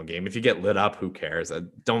Toronto game. If you get lit up, who cares?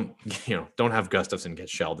 Don't have Gustafsson get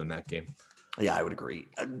shelled in that game. Yeah, I would agree.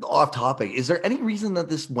 Off topic, is there any reason that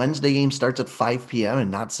this Wednesday game starts at 5 p.m.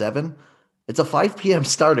 and not 7? It's a 5 p.m.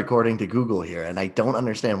 start according to Google here, and I don't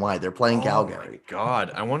understand why. They're playing Calgary. My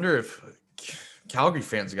God, I wonder if Calgary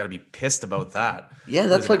fans got to be pissed about that. Yeah,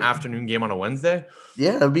 that's an afternoon game on a Wednesday.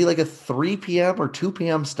 Yeah, it'd be like a 3 p.m. or 2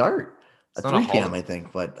 p.m. start. At 3 p.m. I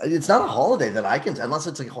think, but it's not a holiday that I can, unless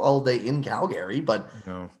it's a holiday in Calgary. But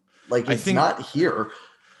no, it's not here.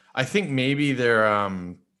 I think maybe they're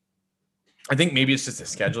I think maybe it's just a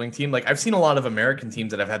scheduling team. I've seen a lot of American teams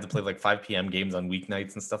that have had to play 5 p.m. games on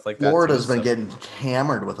weeknights and stuff like that. Florida's been getting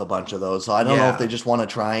hammered with a bunch of those. So I don't know if they just want to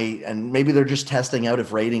try, and maybe they're just testing out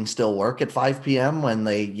if ratings still work at 5 p.m. when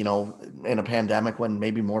they, in a pandemic when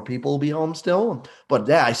maybe more people will be home still. But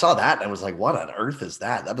yeah, I saw that and I was like, what on earth is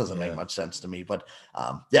that? That doesn't make much sense to me. But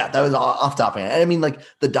that was off topic. I mean,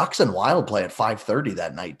 the Ducks and Wild play at 5:30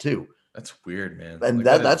 that night too. That's weird, man. And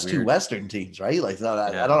that's two Western teams, right? I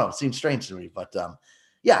don't know. It seems strange to me, but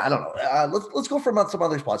I don't know. Let's go from some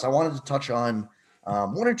other spots. I wanted to touch on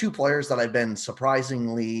 1 or 2 players that I've been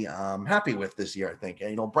surprisingly happy with this year. I think,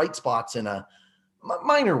 bright spots in a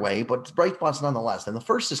minor way, but bright spots nonetheless. And the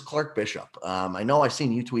first is Clark Bishop. I know I've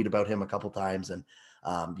seen you tweet about him a couple times, and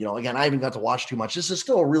again, I haven't got to watch too much. This is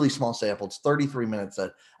still a really small sample. It's 33 minutes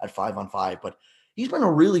at 5-on-5, but he's been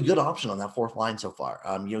a really good option on that fourth line so far.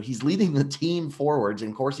 He's leading the team forwards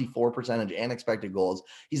in Corsi for percentage and expected goals.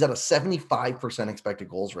 He's at a 75% expected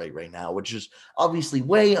goals rate right now, which is obviously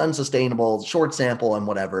way unsustainable, short sample and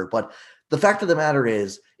whatever. But the fact of the matter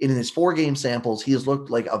is, in his 4-game samples, he has looked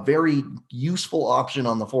like a very useful option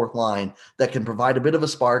on the fourth line that can provide a bit of a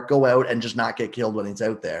spark, go out and just not get killed when he's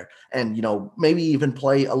out there. And, maybe even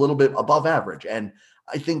play a little bit above average. And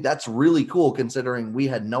I think that's really cool considering we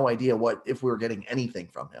had no idea if we were getting anything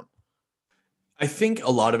from him. I think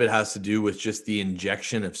a lot of it has to do with just the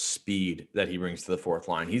injection of speed that he brings to the fourth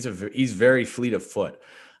line. He's very fleet of foot.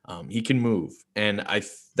 He can move. And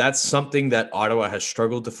that's something that Ottawa has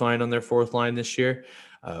struggled to find on their fourth line this year.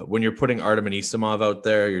 When you're putting Artem Anisimov out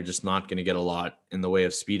there, you're just not going to get a lot in the way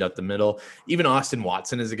of speed up the middle. Even Austin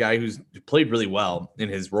Watson is a guy who's played really well in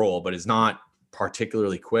his role, but is not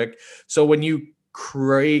particularly quick. So when you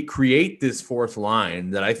create this fourth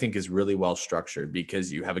line that I think is really well structured,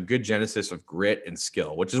 because you have a good genesis of grit and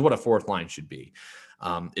skill, which is what a fourth line should be.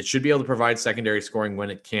 It should be able to provide secondary scoring when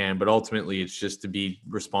it can, but ultimately it's just to be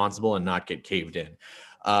responsible and not get caved in.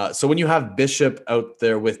 So when you have Bishop out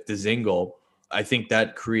there with Dzingel, I think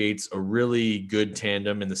that creates a really good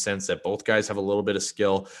tandem in the sense that both guys have a little bit of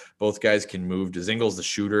skill. Both guys can move. Dzingel's the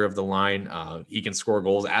shooter of the line. He can score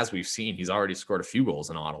goals, as we've seen. He's already scored a few goals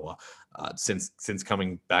in Ottawa since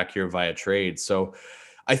coming back here via trade. So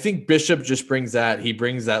I think Bishop just brings that. He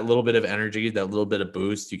brings that little bit of energy, that little bit of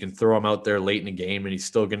boost. You can throw him out there late in the game and he's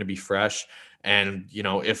still going to be fresh. And,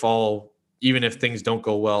 even if things don't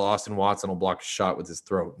go well, Austin Watson will block a shot with his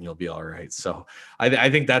throat and you'll be all right. So I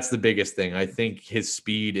think that's the biggest thing. I think his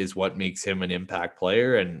speed is what makes him an impact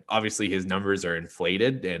player. And obviously his numbers are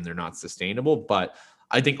inflated and they're not sustainable, but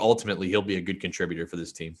I think ultimately he'll be a good contributor for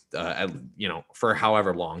this team, for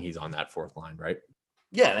however long he's on that fourth line, right?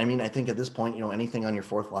 Yeah, I mean, I think at this point, anything on your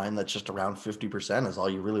fourth line that's just around 50% is all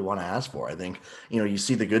you really want to ask for. I think, you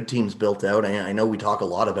see the good teams built out. I know we talk a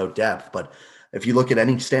lot about depth, but if you look at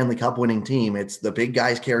any Stanley Cup winning team, it's the big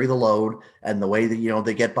guys carry the load, and the way that,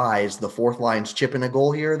 they get by is the fourth line's chipping a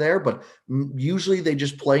goal here or there, but usually they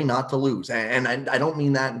just play not to lose. And I don't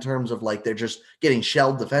mean that in terms of like they're just getting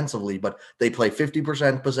shelled defensively, but they play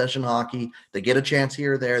 50% possession hockey. They get a chance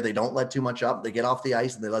here or there. They don't let too much up. They get off the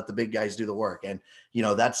ice and they let the big guys do the work. And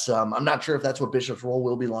that's I'm not sure if that's what Bishop's role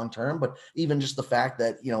will be long term, but even just the fact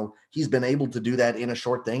that he's been able to do that in a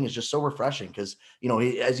short thing is just so refreshing because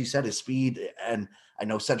as you said, his speed, and I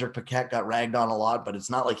know Cedric Paquette got ragged on a lot, but it's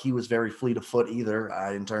not like he was very fleet of foot either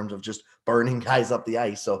in terms of just burning guys up the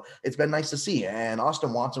ice. So it's been nice to see. And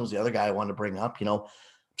Austin Watson was the other guy I wanted to bring up.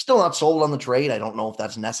 Still not sold on the trade. I don't know if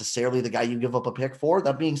that's necessarily the guy you give up a pick for.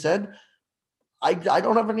 That being said, I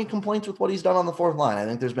don't have any complaints with what he's done on the fourth line. I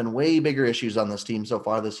think there's been way bigger issues on this team so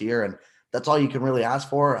far this year, and that's all you can really ask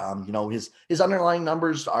for. His underlying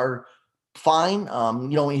numbers are fine.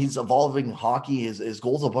 He's evolving hockey. His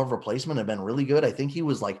goals above replacement have been really good. I think he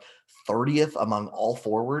was like 30th among all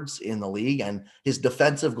forwards in the league, and his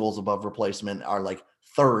defensive goals above replacement are like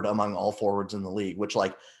third among all forwards in the league, which,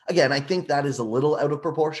 like, again, I think that is a little out of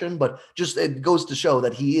proportion, but just it goes to show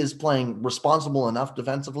that he is playing responsible enough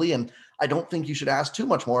defensively. And I don't think you should ask too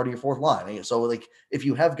much more to your fourth line. So, like, if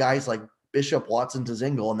you have guys like Bishop, Watson,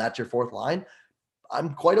 Dzingel, and that's your fourth line,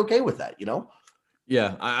 I'm quite okay with that,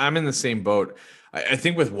 Yeah, I'm in the same boat. I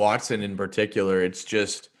think with Watson in particular, it's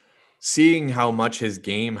just seeing how much his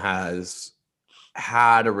game has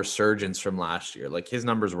had a resurgence from last year. Like, his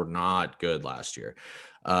numbers were not good last year.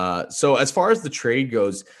 So as far as the trade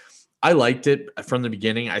goes, I liked it from the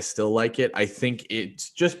beginning. I still like it. I think it's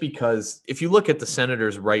just because if you look at the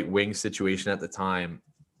Senators' right wing situation at the time,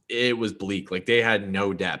 it was bleak. Like, they had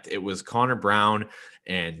no depth. It was Connor Brown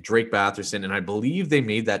and Drake Batherson, and I believe they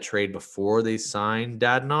made that trade before they signed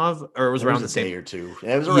Dadonov, or it was around the same day or two.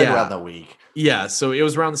 It was right around the week. Yeah, so it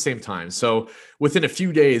was around the same time. So within a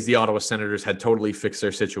few days, the Ottawa Senators had totally fixed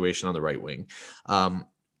their situation on the right wing.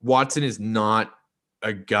 Watson is not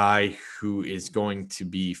a guy who is going to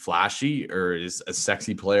be flashy or is a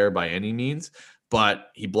sexy player by any means, but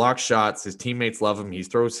he blocks shots. His teammates love him. He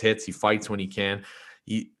throws hits. He fights when he can.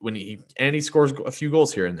 He scores a few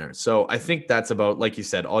goals here and there. So I think that's about, like you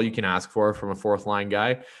said, all you can ask for from a fourth line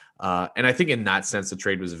guy. And I think in that sense, the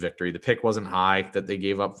trade was a victory. The pick wasn't high that they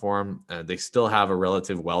gave up for him. They still have a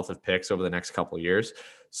relative wealth of picks over the next couple of years.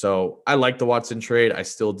 So I like the Watson trade. I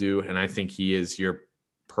still do. And I think he is your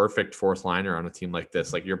perfect fourth liner on a team like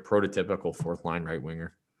this, like your prototypical fourth line right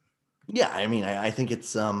winger. Yeah. I mean, I think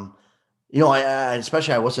it's, I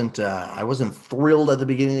wasn't thrilled at the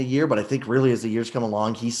beginning of the year, but I think really as the years come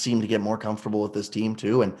along, he seemed to get more comfortable with this team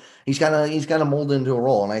too. And he's kind of molded into a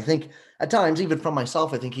role. And I think at times, even from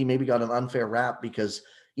myself, I think he maybe got an unfair rap because,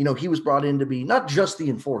 he was brought in to be not just the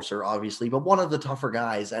enforcer, obviously, but one of the tougher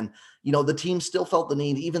guys. And, the team still felt the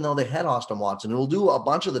need, even though they had Austin Watson, who'll do a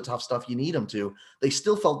bunch of the tough stuff you need him to, they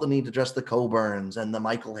still felt the need to dress the Coburns and the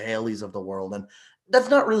Michael Haleys of the world. And that's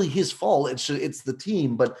not really his fault. It's the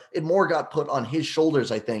team, but it more got put on his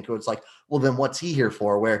shoulders, I think. It's like, well, then what's he here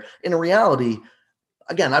for? Where in reality,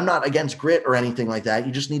 again, I'm not against grit or anything like that.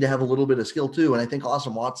 You just need to have a little bit of skill too. And I think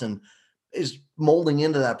Austin Watson is molding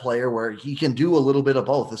into that player where he can do a little bit of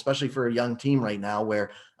both, especially for a young team right now where,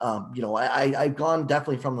 I've gone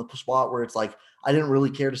definitely from the spot where it's like, I didn't really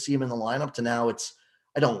care to see him in the lineup to now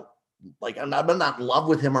I'm not in love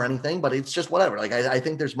with him or anything, but it's just whatever. Like, I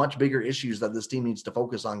think there's much bigger issues that this team needs to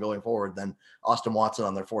focus on going forward than Austin Watson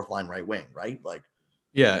on their fourth line right wing, right? Like,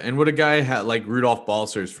 yeah, and would a guy like Rudolph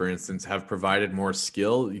Balcers, for instance, have provided more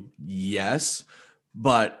skill? Yes,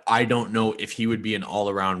 but I don't know if he would be an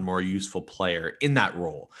all-around more useful player in that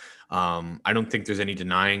role. I don't think there's any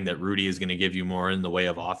denying that Rudy is going to give you more in the way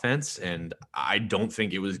of offense, and I don't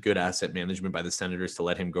think it was good asset management by the Senators to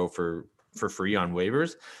let him go for free on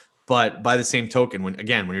waivers. But by the same token, when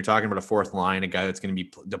you're talking about a fourth line, a guy that's going to be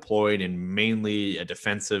deployed in mainly a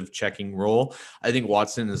defensive checking role, I think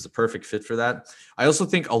Watson is the perfect fit for that. I also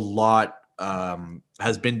think a lot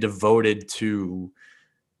has been devoted to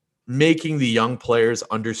making the young players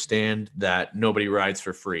understand that nobody rides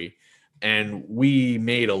for free. And we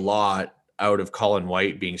made a lot out of Colin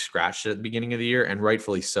White being scratched at the beginning of the year, and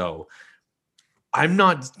rightfully so. I'm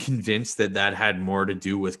not convinced that had more to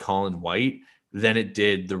do with Colin White than it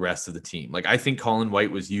did the rest of the team. Like, I think Colin White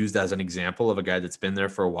was used as an example of a guy that's been there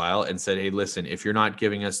for a while and said, hey, listen, if you're not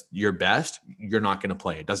giving us your best, you're not going to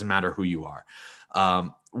play. It doesn't matter who you are.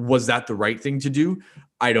 Was that the right thing to do?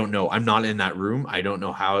 I don't know. I'm not in that room. I don't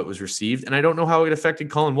know how it was received, and I don't know how it affected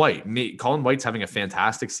Colin White. Colin White's having a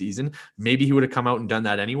fantastic season. Maybe he would have come out and done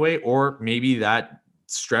that anyway, or maybe that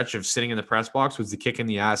stretch of sitting in the press box was the kick in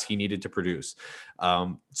the ass he needed to produce.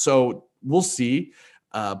 So we'll see.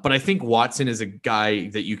 But I think Watson is a guy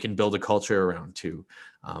that you can build a culture around too.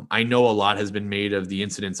 I know a lot has been made of the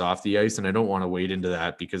incidents off the ice, and I don't want to wade into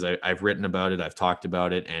that because I've written about it, I've talked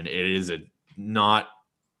about it, and it is not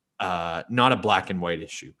a black and white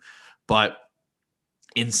issue. But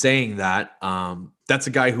in saying that, that's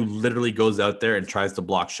a guy who literally goes out there and tries to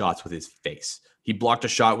block shots with his face. He blocked a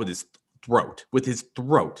shot with his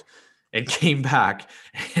throat, and came back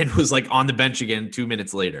and was like on the bench again 2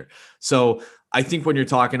 minutes later. So I think when you're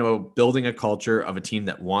talking about building a culture of a team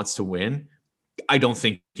that wants to win, I don't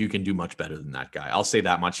think you can do much better than that guy. I'll say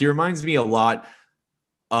that much. He reminds me a lot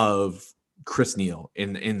of Chris Neil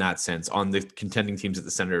in that sense on the contending teams that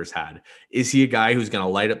the Senators had. Is he a guy who's going to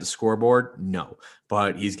light up the scoreboard? No,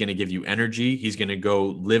 but he's going to give you energy. He's going to go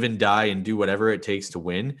live and die and do whatever it takes to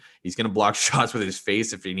win. He's going to block shots with his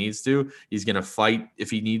face if he needs to. He's going to fight if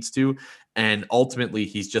he needs to. And ultimately,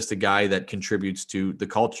 he's just a guy that contributes to the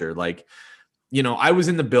culture. Like, I was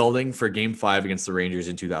in the building for Game 5 against the Rangers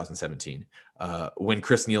in 2017. When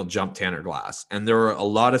Chris Neil jumped Tanner Glass. And there were a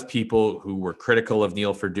lot of people who were critical of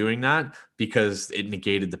Neil for doing that because it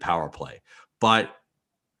negated the power play. But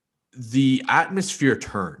the atmosphere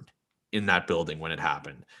turned in that building when it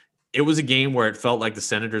happened. It was a game where it felt like the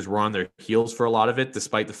Senators were on their heels for a lot of it,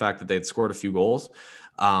 despite the fact that they had scored a few goals.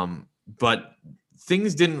 But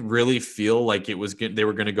things didn't really feel like they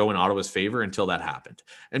were going to go in Ottawa's favor until that happened.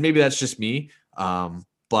 And maybe that's just me.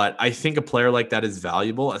 But I think a player like that is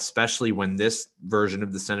valuable, especially when this version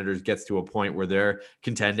of the Senators gets to a point where they're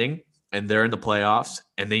contending and they're in the playoffs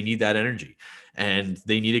and they need that energy. And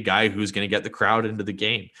they need a guy who's going to get the crowd into the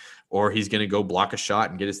game, or he's going to go block a shot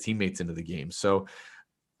and get his teammates into the game. So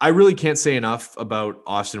I really can't say enough about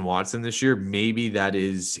Austin Watson this year. Maybe that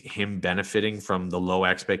is him benefiting from the low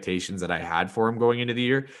expectations that I had for him going into the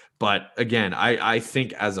year. But again, I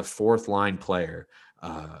think as a fourth line player,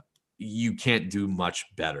 you can't do much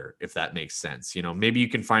better, if that makes sense. Maybe you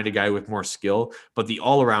can find a guy with more skill, but the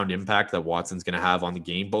all-around impact that Watson's going to have on the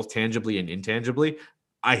game, both tangibly and intangibly,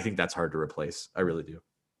 I think that's hard to replace. I really do.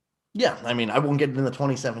 Yeah, I mean, I won't get into the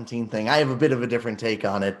 2017 thing. I have a bit of a different take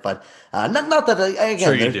on it, but not that again.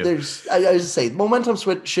 Sure I just say momentum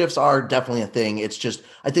shifts are definitely a thing. It's just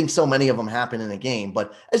I think so many of them happen in a game.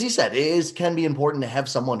 But as you said, it can be important to have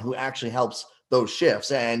someone who actually helps those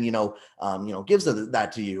shifts and gives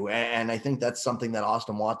that to you. And I think that's something that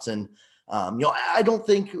Austin Watson. I don't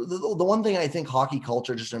think the one thing I think hockey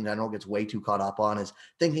culture just in general gets way too caught up on is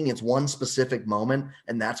thinking it's one specific moment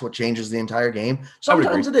and that's what changes the entire game.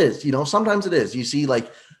 Sometimes it is, sometimes it is. You see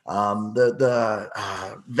like the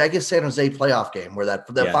Vegas San Jose playoff game where that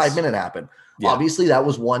 5 minute happened. Yeah. Obviously that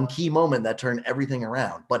was one key moment that turned everything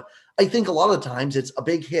around. But I think a lot of times it's a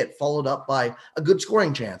big hit followed up by a good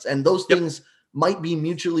scoring chance. And those things might be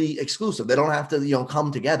mutually exclusive. They don't have to, come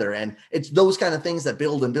together. And it's those kind of things that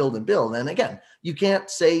build and build and build. And again, you can't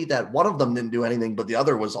say that one of them didn't do anything, but the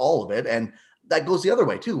other was all of it. And that goes the other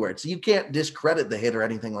way too, where you can't discredit the hit or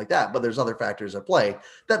anything like that, but there's other factors at play.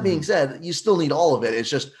 That being said, you still need all of it. It's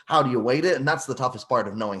just, how do you weight it? And that's the toughest part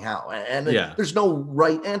of knowing how. And there's no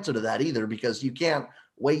right answer to that either, because you can't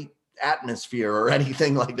weight atmosphere or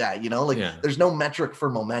anything like that, there's no metric for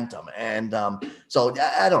momentum. And so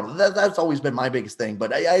I don't know, that's always been my biggest thing.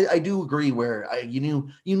 But I do agree where you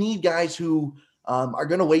need guys who are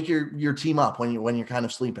going to wake your team up when you're kind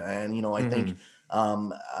of sleeping. And I think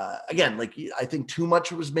again, like I think too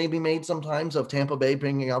much was maybe made sometimes of Tampa Bay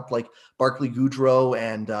bringing up like Barclay Goodrow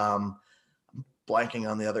and blanking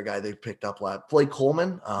on the other guy they picked up Blake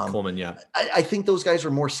Coleman. Yeah. I think those guys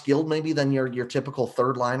are more skilled maybe than your typical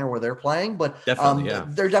third liner where they're playing, but definitely,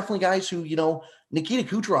 they're definitely guys who, Nikita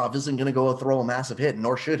Kucherov isn't going to go throw a massive hit,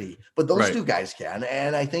 nor should he, but those two guys can.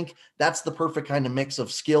 And I think that's the perfect kind of mix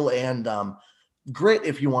of skill and grit,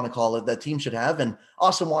 if you want to call it, that team should have. And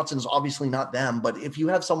Austin Watson is obviously not them, but if you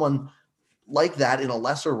have someone like that in a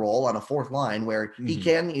lesser role on a fourth line where he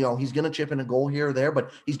can, he's going to chip in a goal here or there,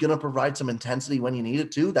 but he's going to provide some intensity when you need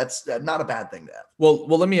it to. That's not a bad thing to have. Well,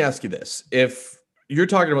 let me ask you this. If you're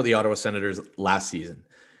talking about the Ottawa Senators last season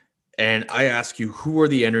and I ask you, who are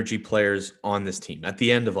the energy players on this team at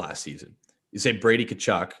the end of last season? You say Brady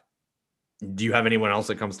Tkachuk. Do you have anyone else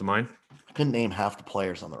that comes to mind? I couldn't name half the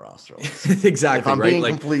players on the roster list. Exactly, if I'm right? being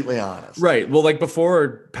completely honest. Right. Well, like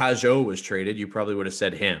before Pajot was traded, you probably would have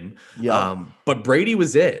said him. Yeah. But Brady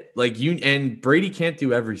was it. And Brady can't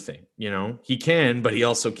do everything, He can, but he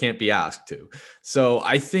also can't be asked to. So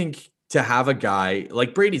I think to have a guy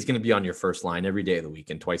like Brady's going to be on your first line every day of the week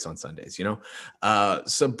and twice on Sundays,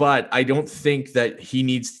 but I don't think that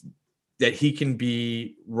he can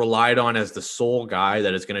be relied on as the sole guy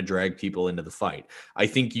that is going to drag people into the fight. I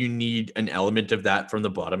think you need an element of that from the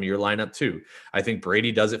bottom of your lineup too. I think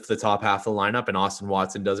Brady does it for the top half of the lineup and Austin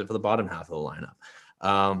Watson does it for the bottom half of the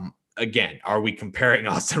lineup. Again, are we comparing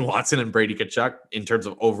Austin Watson and Brady Tkachuk in terms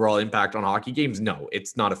of overall impact on hockey games? No,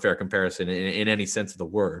 it's not a fair comparison in any sense of the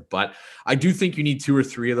word. But I do think you need 2 or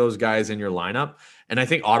 3 of those guys in your lineup. And I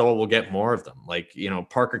think Ottawa will get more of them.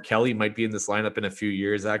 Parker Kelly might be in this lineup in a few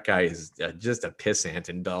years. That guy is just a pissant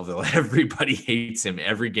in Belleville. Everybody hates him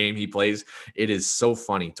every game he plays. It is so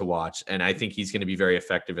funny to watch. And I think he's going to be very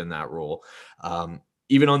effective in that role.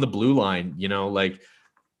 Even on the blue line,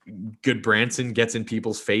 Goodbranson gets in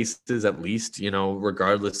people's faces at least,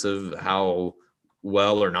 regardless of how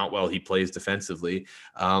well or not well he plays defensively.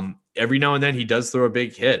 Every now and then he does throw a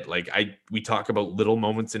big hit. We talk about little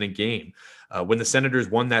moments in a game. When the Senators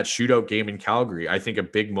won that shootout game in Calgary, I think a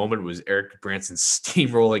big moment was Erik Goodbranson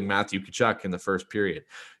steamrolling Matthew Tkachuk in the first period,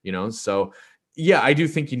 So yeah, I do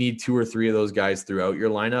think you need 2 or 3 of those guys throughout your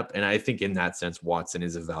lineup. And I think in that sense, Watson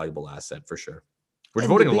is a valuable asset for sure. We're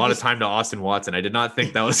devoting a lot of time to Austin Watson. I did not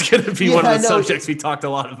think that was going to be one of the subjects we talked a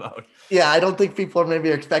lot about. Yeah, I don't think people are maybe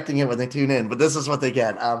expecting it when they tune in, but this is what they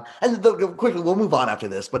get. Quickly, we'll move on after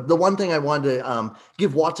this. But the one thing I wanted to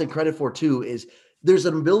give Watson credit for too is there's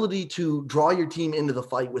an ability to draw your team into the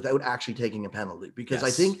fight without actually taking a penalty, because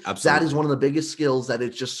I think that is one of the biggest skills that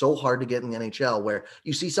it's just so hard to get in the NHL, where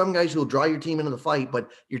you see some guys who will draw your team into the fight,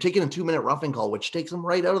 but you're taking a 2-minute roughing call, which takes them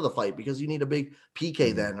right out of the fight because you need a big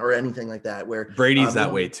PK then or anything like that. Where Brady's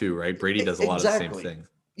that way too, right? Brady does a lot of the same thing.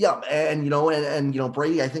 Yeah. And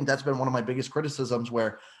Brady, I think that's been one of my biggest criticisms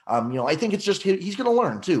where, I think it's just, he's going to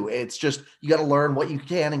learn too. It's just, you got to learn what you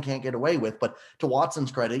can and can't get away with. But to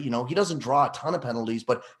Watson's credit, he doesn't draw a ton of penalties,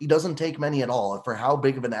 but he doesn't take many at all. And for how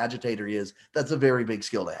big of an agitator he is, that's a very big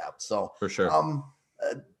skill to have. So for sure.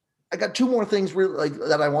 I got 2 more things really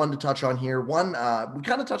that I wanted to touch on here. One, we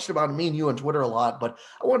kind of touched about me and you on Twitter a lot, but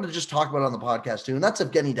I wanted to just talk about it on the podcast too. And that's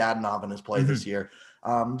Evgeny Dadonov and his play this year.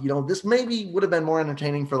 This maybe would have been more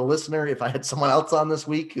entertaining for the listener if I had someone else on this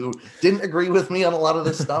week who didn't agree with me on a lot of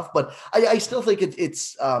this stuff, but I still think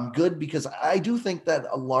it's good, because I do think that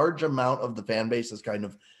a large amount of the fan base has kind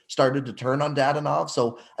of started to turn on Dadonov.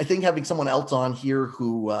 So I think having someone else on here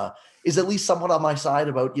who is at least somewhat on my side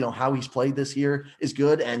about, how he's played this year is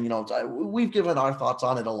good. And, we've given our thoughts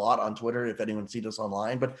on it a lot on Twitter, if anyone sees us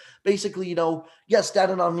online, but basically, yes,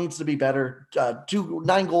 Dadonov needs to be better.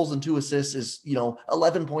 9 goals and 2 assists is,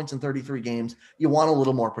 11 points in 33 games. You want a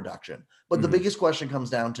little more production, but the biggest question comes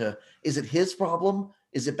down to, is it his problem?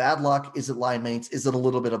 Is it bad luck? Is it line mates? Is it a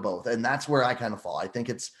little bit of both? And that's where I kind of fall. I think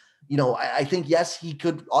it's, I think, yes, he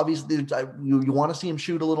could obviously, you want to see him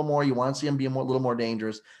shoot a little more. You want to see him be a little more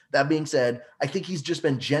dangerous. That being said, I think he's just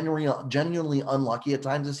been genuinely unlucky at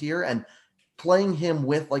times this year, and playing him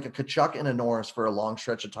with like a Tkachuk and a Norris for a long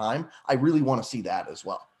stretch of time, I really want to see that as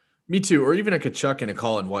well. Me too. Or even a Tkachuk and a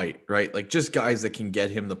Colin White, right? Like just guys that can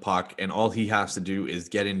get him the puck, and all he has to do is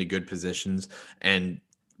get into good positions and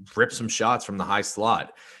rip some shots from the high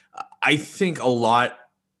slot. I think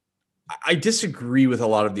I disagree with a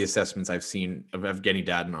lot of the assessments I've seen of Evgeny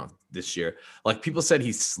Dadonov this year. Like people said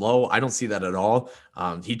he's slow. I don't see that at all.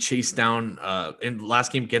 He chased down in the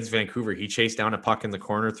last game against Vancouver. He chased down a puck in the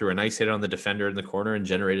corner, threw a nice hit on the defender in the corner, and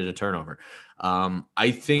generated a turnover. I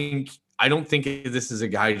don't think this is a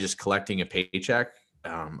guy just collecting a paycheck.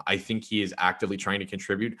 I think he is actively trying to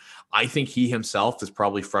contribute. I think he himself is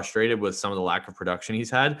probably frustrated with some of the lack of production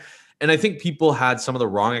he's had. And I think people had some of the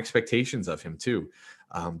wrong expectations of him too.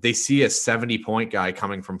 They see a 70-point guy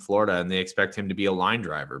coming from Florida and they expect him to be a line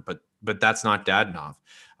driver, but that's not Dadonov.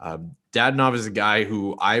 Dadonov is a guy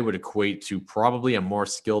who I would equate to probably a more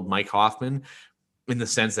skilled Mike Hoffman, in the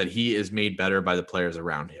sense that he is made better by the players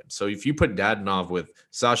around him. So if you put Dadonov with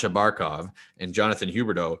Sasha Barkov and Jonathan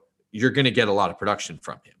Huberdeau, you're going to get a lot of production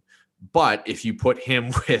from him. But if you put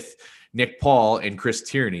him with Nick Paul and Chris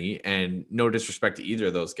Tierney, and no disrespect to either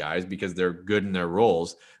of those guys because they're good in their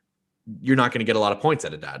roles, you're not going to get a lot of points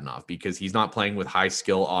out of Dadonov because he's not playing with high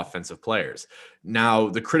skill offensive players. Now,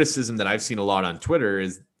 the criticism that I've seen a lot on Twitter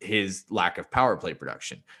is his lack of power play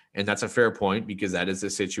production. And that's a fair point because that is a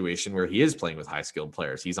situation where he is playing with high skilled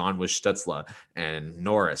players. He's on with Stützle and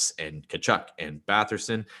Norris and Tkachuk and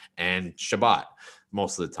Batherson and Shabbat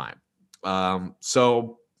most of the time.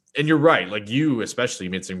 And you're right. Like you especially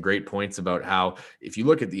made some great points about how if you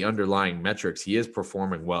look at the underlying metrics, he is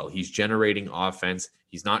performing well. He's generating offense.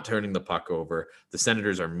 He's not turning the puck over. The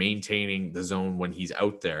Senators are maintaining the zone when he's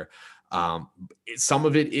out there. Some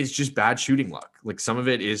of it is just bad shooting luck. Like some of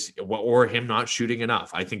it is, or him not shooting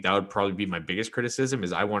enough. I think that would probably be my biggest criticism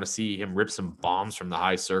is I want to see him rip some bombs from the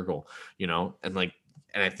high circle, and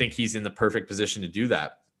I think he's in the perfect position to do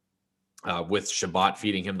that. With Shabbat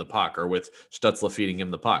feeding him the puck or with Stützle feeding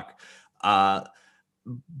him the puck. But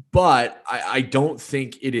I don't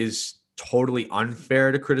think it is totally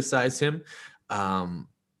unfair to criticize him.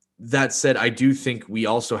 That said, I do think we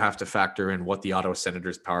also have to factor in what the Ottawa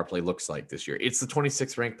Senators power play looks like this year. It's the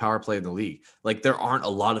 26th ranked power play in the league. Like there aren't a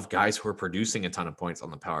lot of guys who are producing a ton of points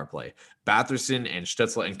on the power play. Batherson and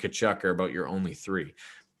Stützle and Tkachuk are about your only three.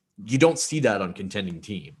 You don't see that on contending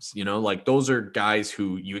teams, like those are guys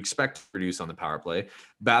who you expect to produce on the power play.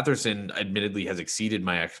 Batherson admittedly has exceeded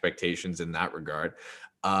my expectations in that regard.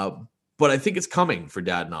 But I think it's coming for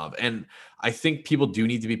Dadonov. And I think people do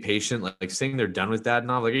need to be patient. Like saying they're done with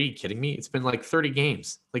Dadonov. Like, are you kidding me? It's been like 30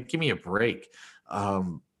 games. Like, give me a break.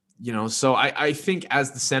 So I think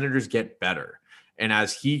as the Senators get better, and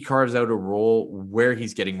as he carves out a role where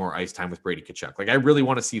he's getting more ice time with Brady Tkachuk, like I really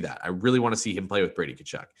want to see that. I really want to see him play with Brady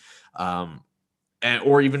Tkachuk,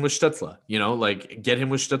 or even with Stützle. Like get him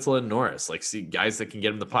with Stützle and Norris. Like see guys that can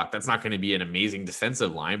get him the puck. That's not going to be an amazing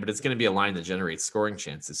defensive line, but it's going to be a line that generates scoring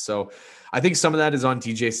chances. So I think some of that is on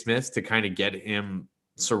DJ Smith to kind of get him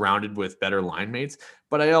surrounded with better line mates.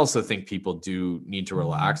 But I also think people do need to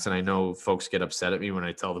relax. And I know folks get upset at me when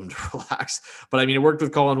I tell them to relax. But I mean, it worked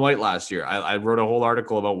with Colin White last year. I wrote a whole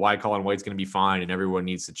article about why Colin White's going to be fine and everyone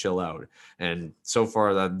needs to chill out. And so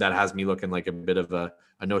far that has me looking like a bit of a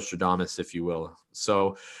Nostradamus, if you will.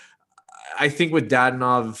 So I think with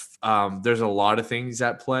Dadonov, there's a lot of things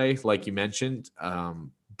at play, like you mentioned.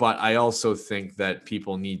 But I also think that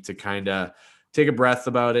people need to kind of take a breath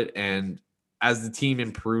about it. And as the team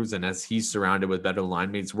improves and as he's surrounded with better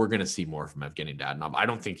line mates, we're going to see more from Evgeny Dadonov. I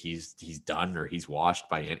don't think he's done or he's washed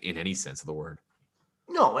in any sense of the word.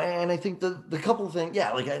 No, and I think the couple of things,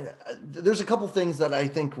 there's a couple of things that I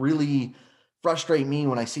think really frustrate me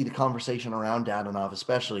when I see the conversation around Dadonov,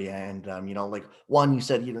 especially. And like one, you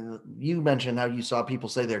said, you mentioned how you saw people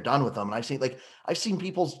say they're done with him, and I've seen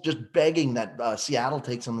people just begging that Seattle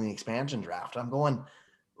takes him in the expansion draft. I'm going,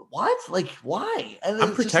 what? Like, why? And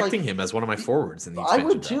I'm protecting him as one of my forwards in the I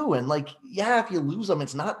would too. And if you lose him,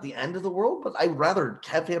 it's not the end of the world, but I'd rather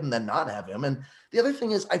have him than not have him. And the other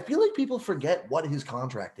thing is, I feel like people forget what his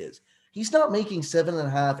contract is. He's not making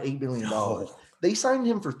 $7.5-8 million. No. They signed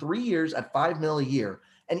him for 3 years at $5 million a year.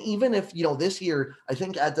 And even if, this year, I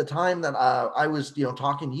think at the time that I was,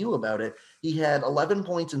 talking to you about it, he had 11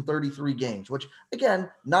 points in 33 games, which again,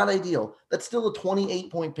 not ideal. That's still a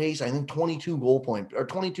 28-point pace. I think 22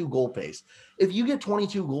 goal pace. If you get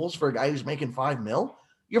 22 goals for a guy who's making $5 million,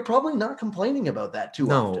 you're probably not complaining about that too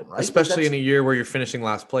often, right? Especially in a year where you're finishing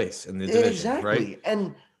last place in the division, exactly. Right?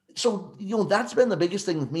 And so, that's been the biggest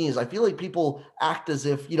thing with me is I feel like people act as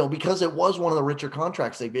if, because it was one of the richer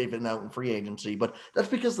contracts they gave it out in free agency, but that's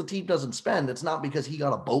because the team doesn't spend. It's not because he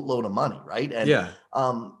got a boatload of money, right? And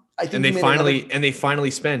I think they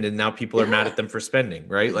finally spend, and now people are mad at them for spending,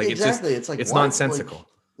 right? Like exactly. It's nonsensical.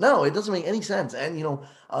 No, it doesn't make any sense. And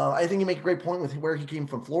I think you make a great point with where he came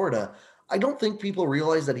from, Florida. I don't think people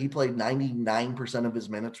realize that he played 99% of his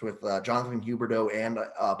minutes with Jonathan Huberdeau and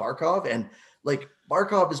Barkov, and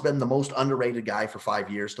Barkov has been the most underrated guy for 5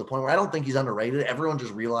 years to the point where I don't think he's underrated. Everyone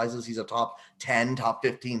just realizes he's a top 10, top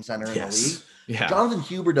 15 center in the league. Yeah. Jonathan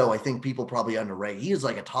Huberdeau, I think people probably underrate. He is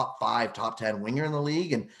like a top 5, top 10 winger in the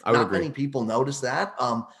league, and not many people notice that.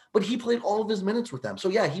 But he played all of his minutes with them. So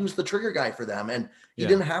yeah, he was the trigger guy for them, and he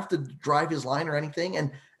didn't have to drive his line or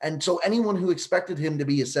anything. And so anyone who expected him to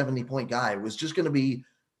be a 70-point guy was just going to be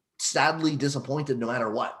sadly disappointed no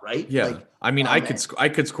matter what, right? Yeah. I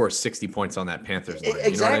could score 60 points on that Panthers line.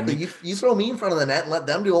 Exactly. You know what I mean? You throw me in front of the net and let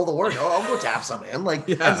them do all the work. I'll go tap some in.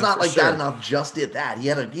 It's not like Dadonov just did that.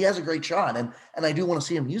 He has a great shot, and I do want to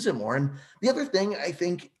see him use it more. And the other thing I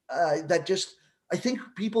think I think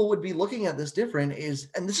people would be looking at this different is,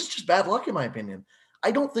 and this is just bad luck in my opinion.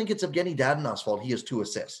 I don't think it's Evgeny Dadonov's fault. He has 2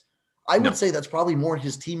 assists. I would say that's probably more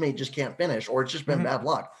his teammate just can't finish, or it's just been bad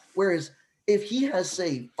luck. Whereas if he has,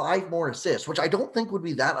 say, 5 more assists, which I don't think would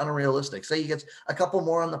be that unrealistic, say he gets a couple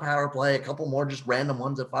more on the power play, a couple more just random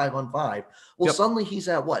ones at 5-on-5, well, Yep. suddenly he's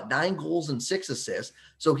at what, 9 goals and 6 assists.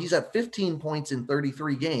 So he's at 15 points in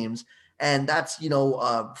 33 games. And that's,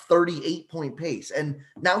 38-point pace. And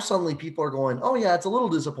now suddenly people are going, oh, yeah, it's a little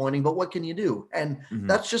disappointing, but what can you do? And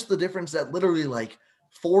that's just the difference that literally like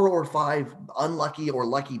 4 or 5 unlucky or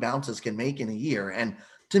lucky bounces can make in a year. And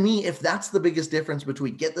to me, if that's the biggest difference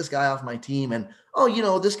between get this guy off my team and,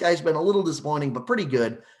 oh, this guy's been a little disappointing, but pretty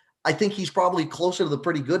good, I think he's probably closer to the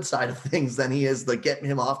pretty good side of things than he is the getting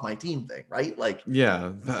him off my team thing, right? Like,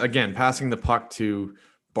 yeah, again, passing the puck to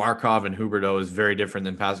Barkov and Huberdeau is very different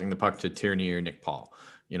than passing the puck to Tierney or Nick Paul.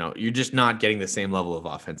 You're just not getting the same level of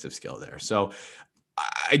offensive skill there. So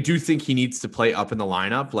I do think he needs to play up in the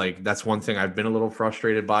lineup. Like, that's one thing I've been a little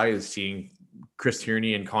frustrated by, is seeing Chris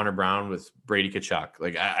Tierney and Connor Brown with Brady Tkachuk.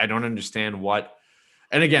 Like, I don't understand what.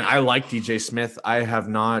 And again, I like DJ Smith. I have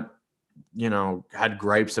not, had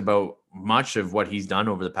gripes about much of what he's done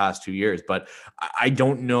over the past 2 years, but I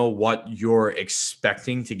don't know what you're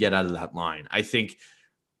expecting to get out of that line. I think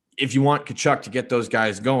if you want Tkachuk to get those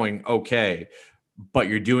guys going, okay, but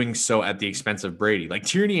you're doing so at the expense of Brady. Like,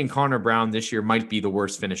 Tierney and Connor Brown this year might be the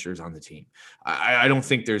worst finishers on the team. I don't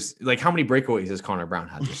think there's, like, how many breakaways has Connor Brown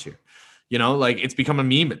had this year? Like, it's become a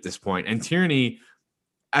meme at this point. And Tierney,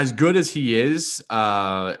 as good as he is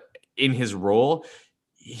in his role,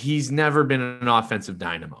 he's never been an offensive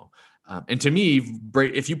dynamo. And to me,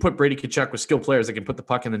 if you put Brady Tkachuk with skilled players that can put the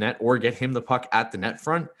puck in the net or get him the puck at the net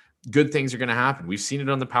front, good things are going to happen. We've seen it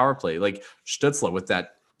on the power play, like Stützle with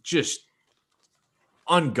that just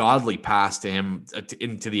ungodly pass to him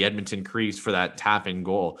into the Edmonton crease for that tap-in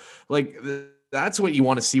goal. Like, that's what you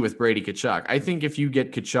want to see with Brady Tkachuk. I think if you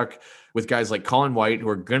get Tkachuk with guys like Colin White, who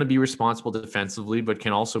are going to be responsible defensively, but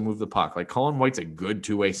can also move the puck. Like, Colin White's a good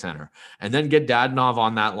two-way center. And then get Dadonov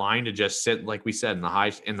on that line to just sit, like we said, in the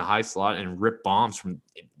high slot and rip bombs from,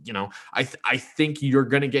 I think you're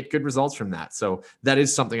going to get good results from that. So that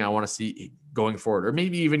is something I want to see going forward. Or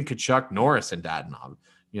maybe even Tkachuk, Norris, and Dadonov,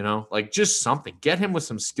 like, just something. Get him with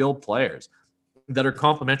some skilled players that are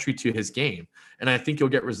complementary to his game. And I think you'll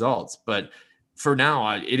get results. But for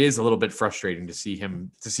now, it is a little bit frustrating to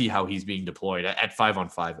see how he's being deployed at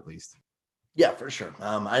 5-on-5 at least. Yeah, for sure.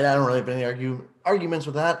 I don't really have any arguments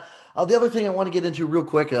with that. The other thing I want to get into real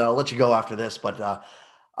quick, I'll let you go after this, but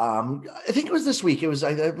I think it was this week. It was,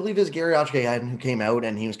 I believe it was Gary Otchkainen who came out,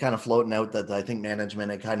 and he was kind of floating out that I think management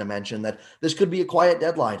had kind of mentioned that this could be a quiet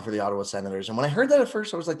deadline for the Ottawa Senators. And when I heard that at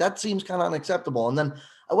first, I was like, that seems kind of unacceptable. And then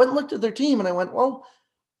I went and looked at their team, and I went, well,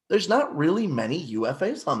 there's not really many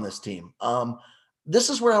UFAs on this team.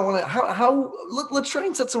 This is where I want to, let's try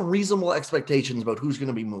and set some reasonable expectations about who's going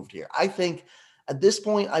to be moved here. I think at this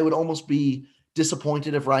point, I would almost be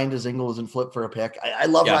disappointed if Ryan Dzingel wasn't flipped for a pick. I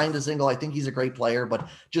love Ryan Dzingel. I think he's a great player, but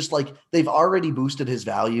just like they've already boosted his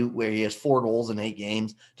value where he has 4 goals in 8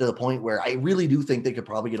 games to the point where I really do think they could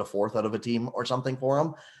probably get a 4th out of a team or something for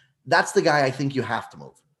him. That's the guy I think you have to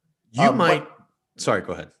move. Sorry,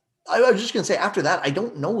 go ahead. I was just going to say after that, I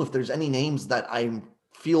don't know if there's any names that I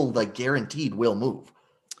feel like guaranteed will move.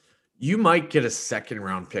 You might get a 2nd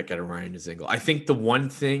round pick out of Ryan Dzingel. I think the one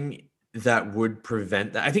thing that would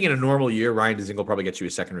prevent that, I think in a normal year, Ryan Dzingel probably gets you a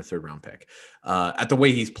 2nd or 3rd round pick at the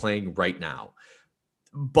way he's playing right now.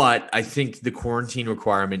 But I think the quarantine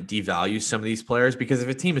requirement devalues some of these players, because if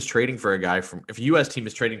a team is trading for a guy if a U.S. team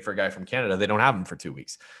is trading for a guy from Canada, they don't have him for 2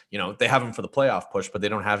 weeks. They have him for the playoff push, but they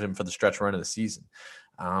don't have him for the stretch run of the season.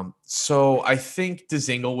 So I think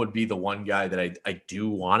Dzingel would be the one guy that I do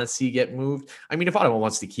want to see get moved. I mean, if Ottawa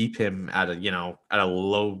wants to keep him at a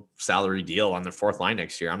low salary deal on their 4th line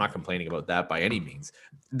next year, I'm not complaining about that by any means.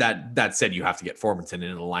 That said, you have to get Formanton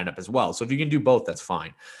in the lineup as well. So if you can do both, that's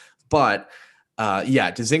fine. But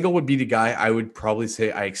Dzingel would be the guy I would probably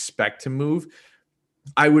say I expect to move.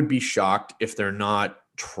 I would be shocked if they're not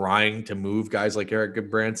trying to move guys like Erik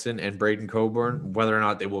Gudbranson and Braden Coburn. Whether or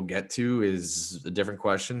not they will get to is a different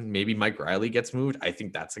question. Maybe Mike Riley gets moved. I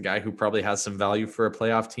think that's a guy who probably has some value for a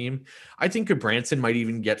playoff team. I think Gudbranson might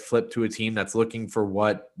even get flipped to a team that's looking for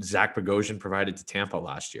what Zach Bogosian provided to Tampa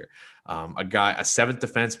last year. A 7th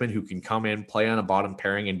defenseman who can come in, play on a bottom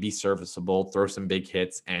pairing and be serviceable, throw some big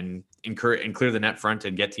hits and clear the net front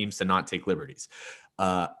and get teams to not take liberties.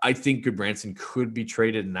 I think Gudbranson could be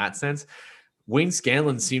traded in that sense. Wayne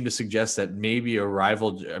Scanlon seemed to suggest that maybe a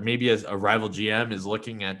rival GM is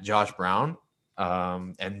looking at Josh Brown.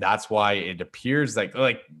 And that's why it appears like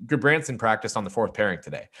Gudbranson practiced on the 4th pairing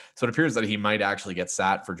today. So it appears that he might actually get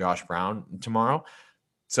sat for Josh Brown tomorrow.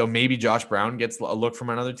 So maybe Josh Brown gets a look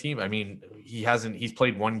from another team. I mean, he's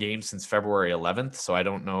played 1 game since February 11th. So I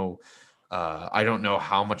don't know I don't know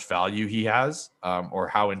how much value he has or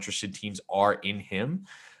how interested teams are in him.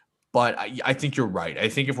 But I think you're right. I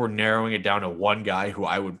think if we're narrowing it down to one guy who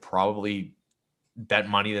I would probably bet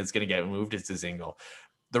money that's going to get moved, it's Dzingel.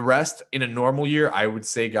 The rest, in a normal year, I would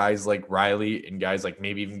say guys like Riley and guys like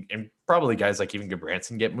maybe even, and probably guys like even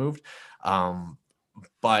Gudbranson get moved.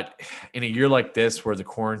 But in a year like this, where the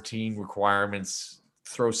quarantine requirements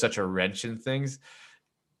throw such a wrench in things,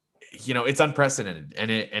 it's unprecedented, and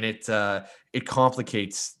it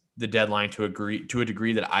complicates the deadline to a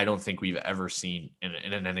degree that I don't think we've ever seen in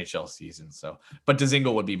an NHL season. So, but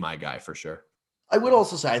Dzingel would be my guy for sure. I would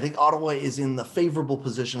also say I think Ottawa is in the favorable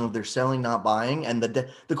position of they're selling, not buying, and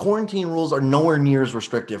the quarantine rules are nowhere near as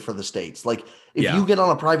restrictive for the States. Like if you get on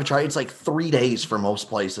a private charter, it's like 3 days for most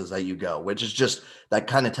places that you go, which is just that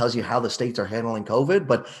kind of tells you how the States are handling COVID.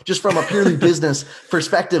 But just from a purely business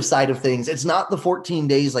perspective side of things, it's not the 14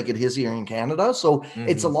 days like it is here in Canada. So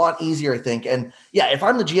it's a lot easier, I think. And yeah, if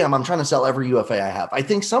I'm the GM, I'm trying to sell every UFA I have. I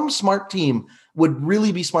think some smart team would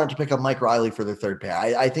really be smart to pick up Mike Riley for their third pair.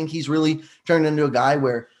 I think he's really turned into a guy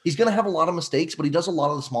where he's going to have a lot of mistakes, but he does a lot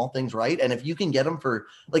of the small things right. And if you can get him for,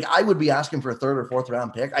 like, I would be asking for a third or fourth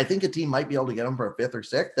round pick. I think a team might be able to get him for a fifth or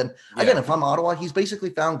sixth. And again, if I'm Ottawa, he's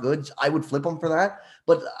basically found goods. I would flip him for that.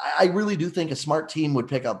 But I really do think a smart team would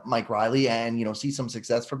pick up Mike Riley and, see some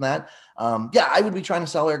success from that. I would be trying to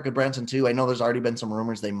sell Erik Gudbranson too. I know there's already been some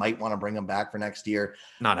rumors they might want to bring him back for next year.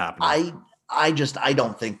 Not happening. I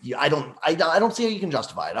don't see how you can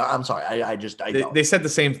justify it. I'm sorry. I don't. They said the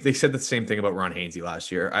same thing about Ron Hainsey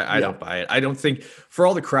last year. I don't buy it. I don't think, for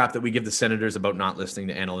all the crap that we give the Senators about not listening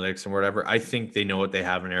to analytics and whatever, I think they know what they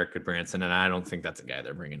have in Erik Gudbranson, and I don't think that's a guy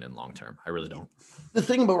they're bringing in long term. I really don't. The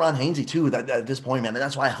thing about Ron Hainsey too, that at this point, man, and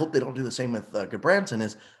that's why I hope they don't do the same with Gudbranson,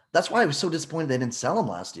 is that's why I was so disappointed they didn't sell him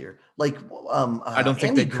last year. Like, I don't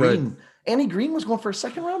think Andy could. Andy Green was going for a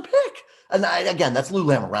second round pick. And again, that's Lou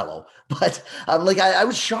Lamoriello. But I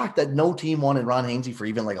was shocked that no team wanted Ron Hainsey for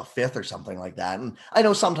even like a fifth or something like that. And I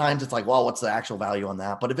know sometimes it's like, well, what's the actual value on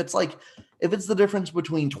that? But if it's the difference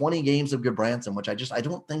between 20 games of Gudbranson, which I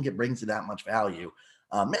don't think it brings you that much value.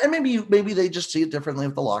 And maybe they just see it differently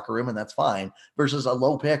with the locker room, and that's fine, versus a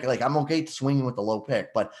low pick. Like, I'm okay swinging with the low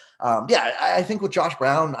pick. But I think with Josh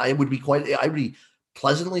Brown, I would be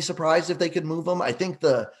pleasantly surprised if they could move him. I think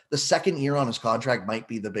the second year on his contract might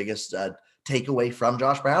be the biggest takeaway from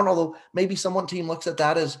Josh Brown, although maybe team looks at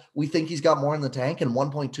that as, we think he's got more in the tank, and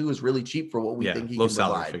 1.2 is really cheap for what we think he can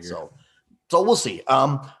provide. So we'll see.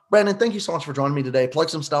 Brandon, thank you so much for joining me today. Plug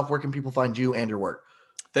some stuff. Where can people find you and your work?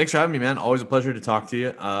 Thanks for having me, man. Always a pleasure to talk to you.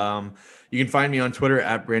 You can find me on Twitter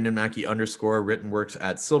at Brandon Mackey _ written works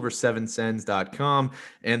at silver7sens.com.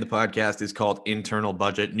 And the podcast is called Internal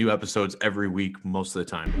Budget. New episodes every week, most of the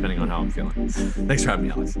time, depending on how I'm feeling. Thanks for having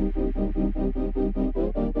me, Alex.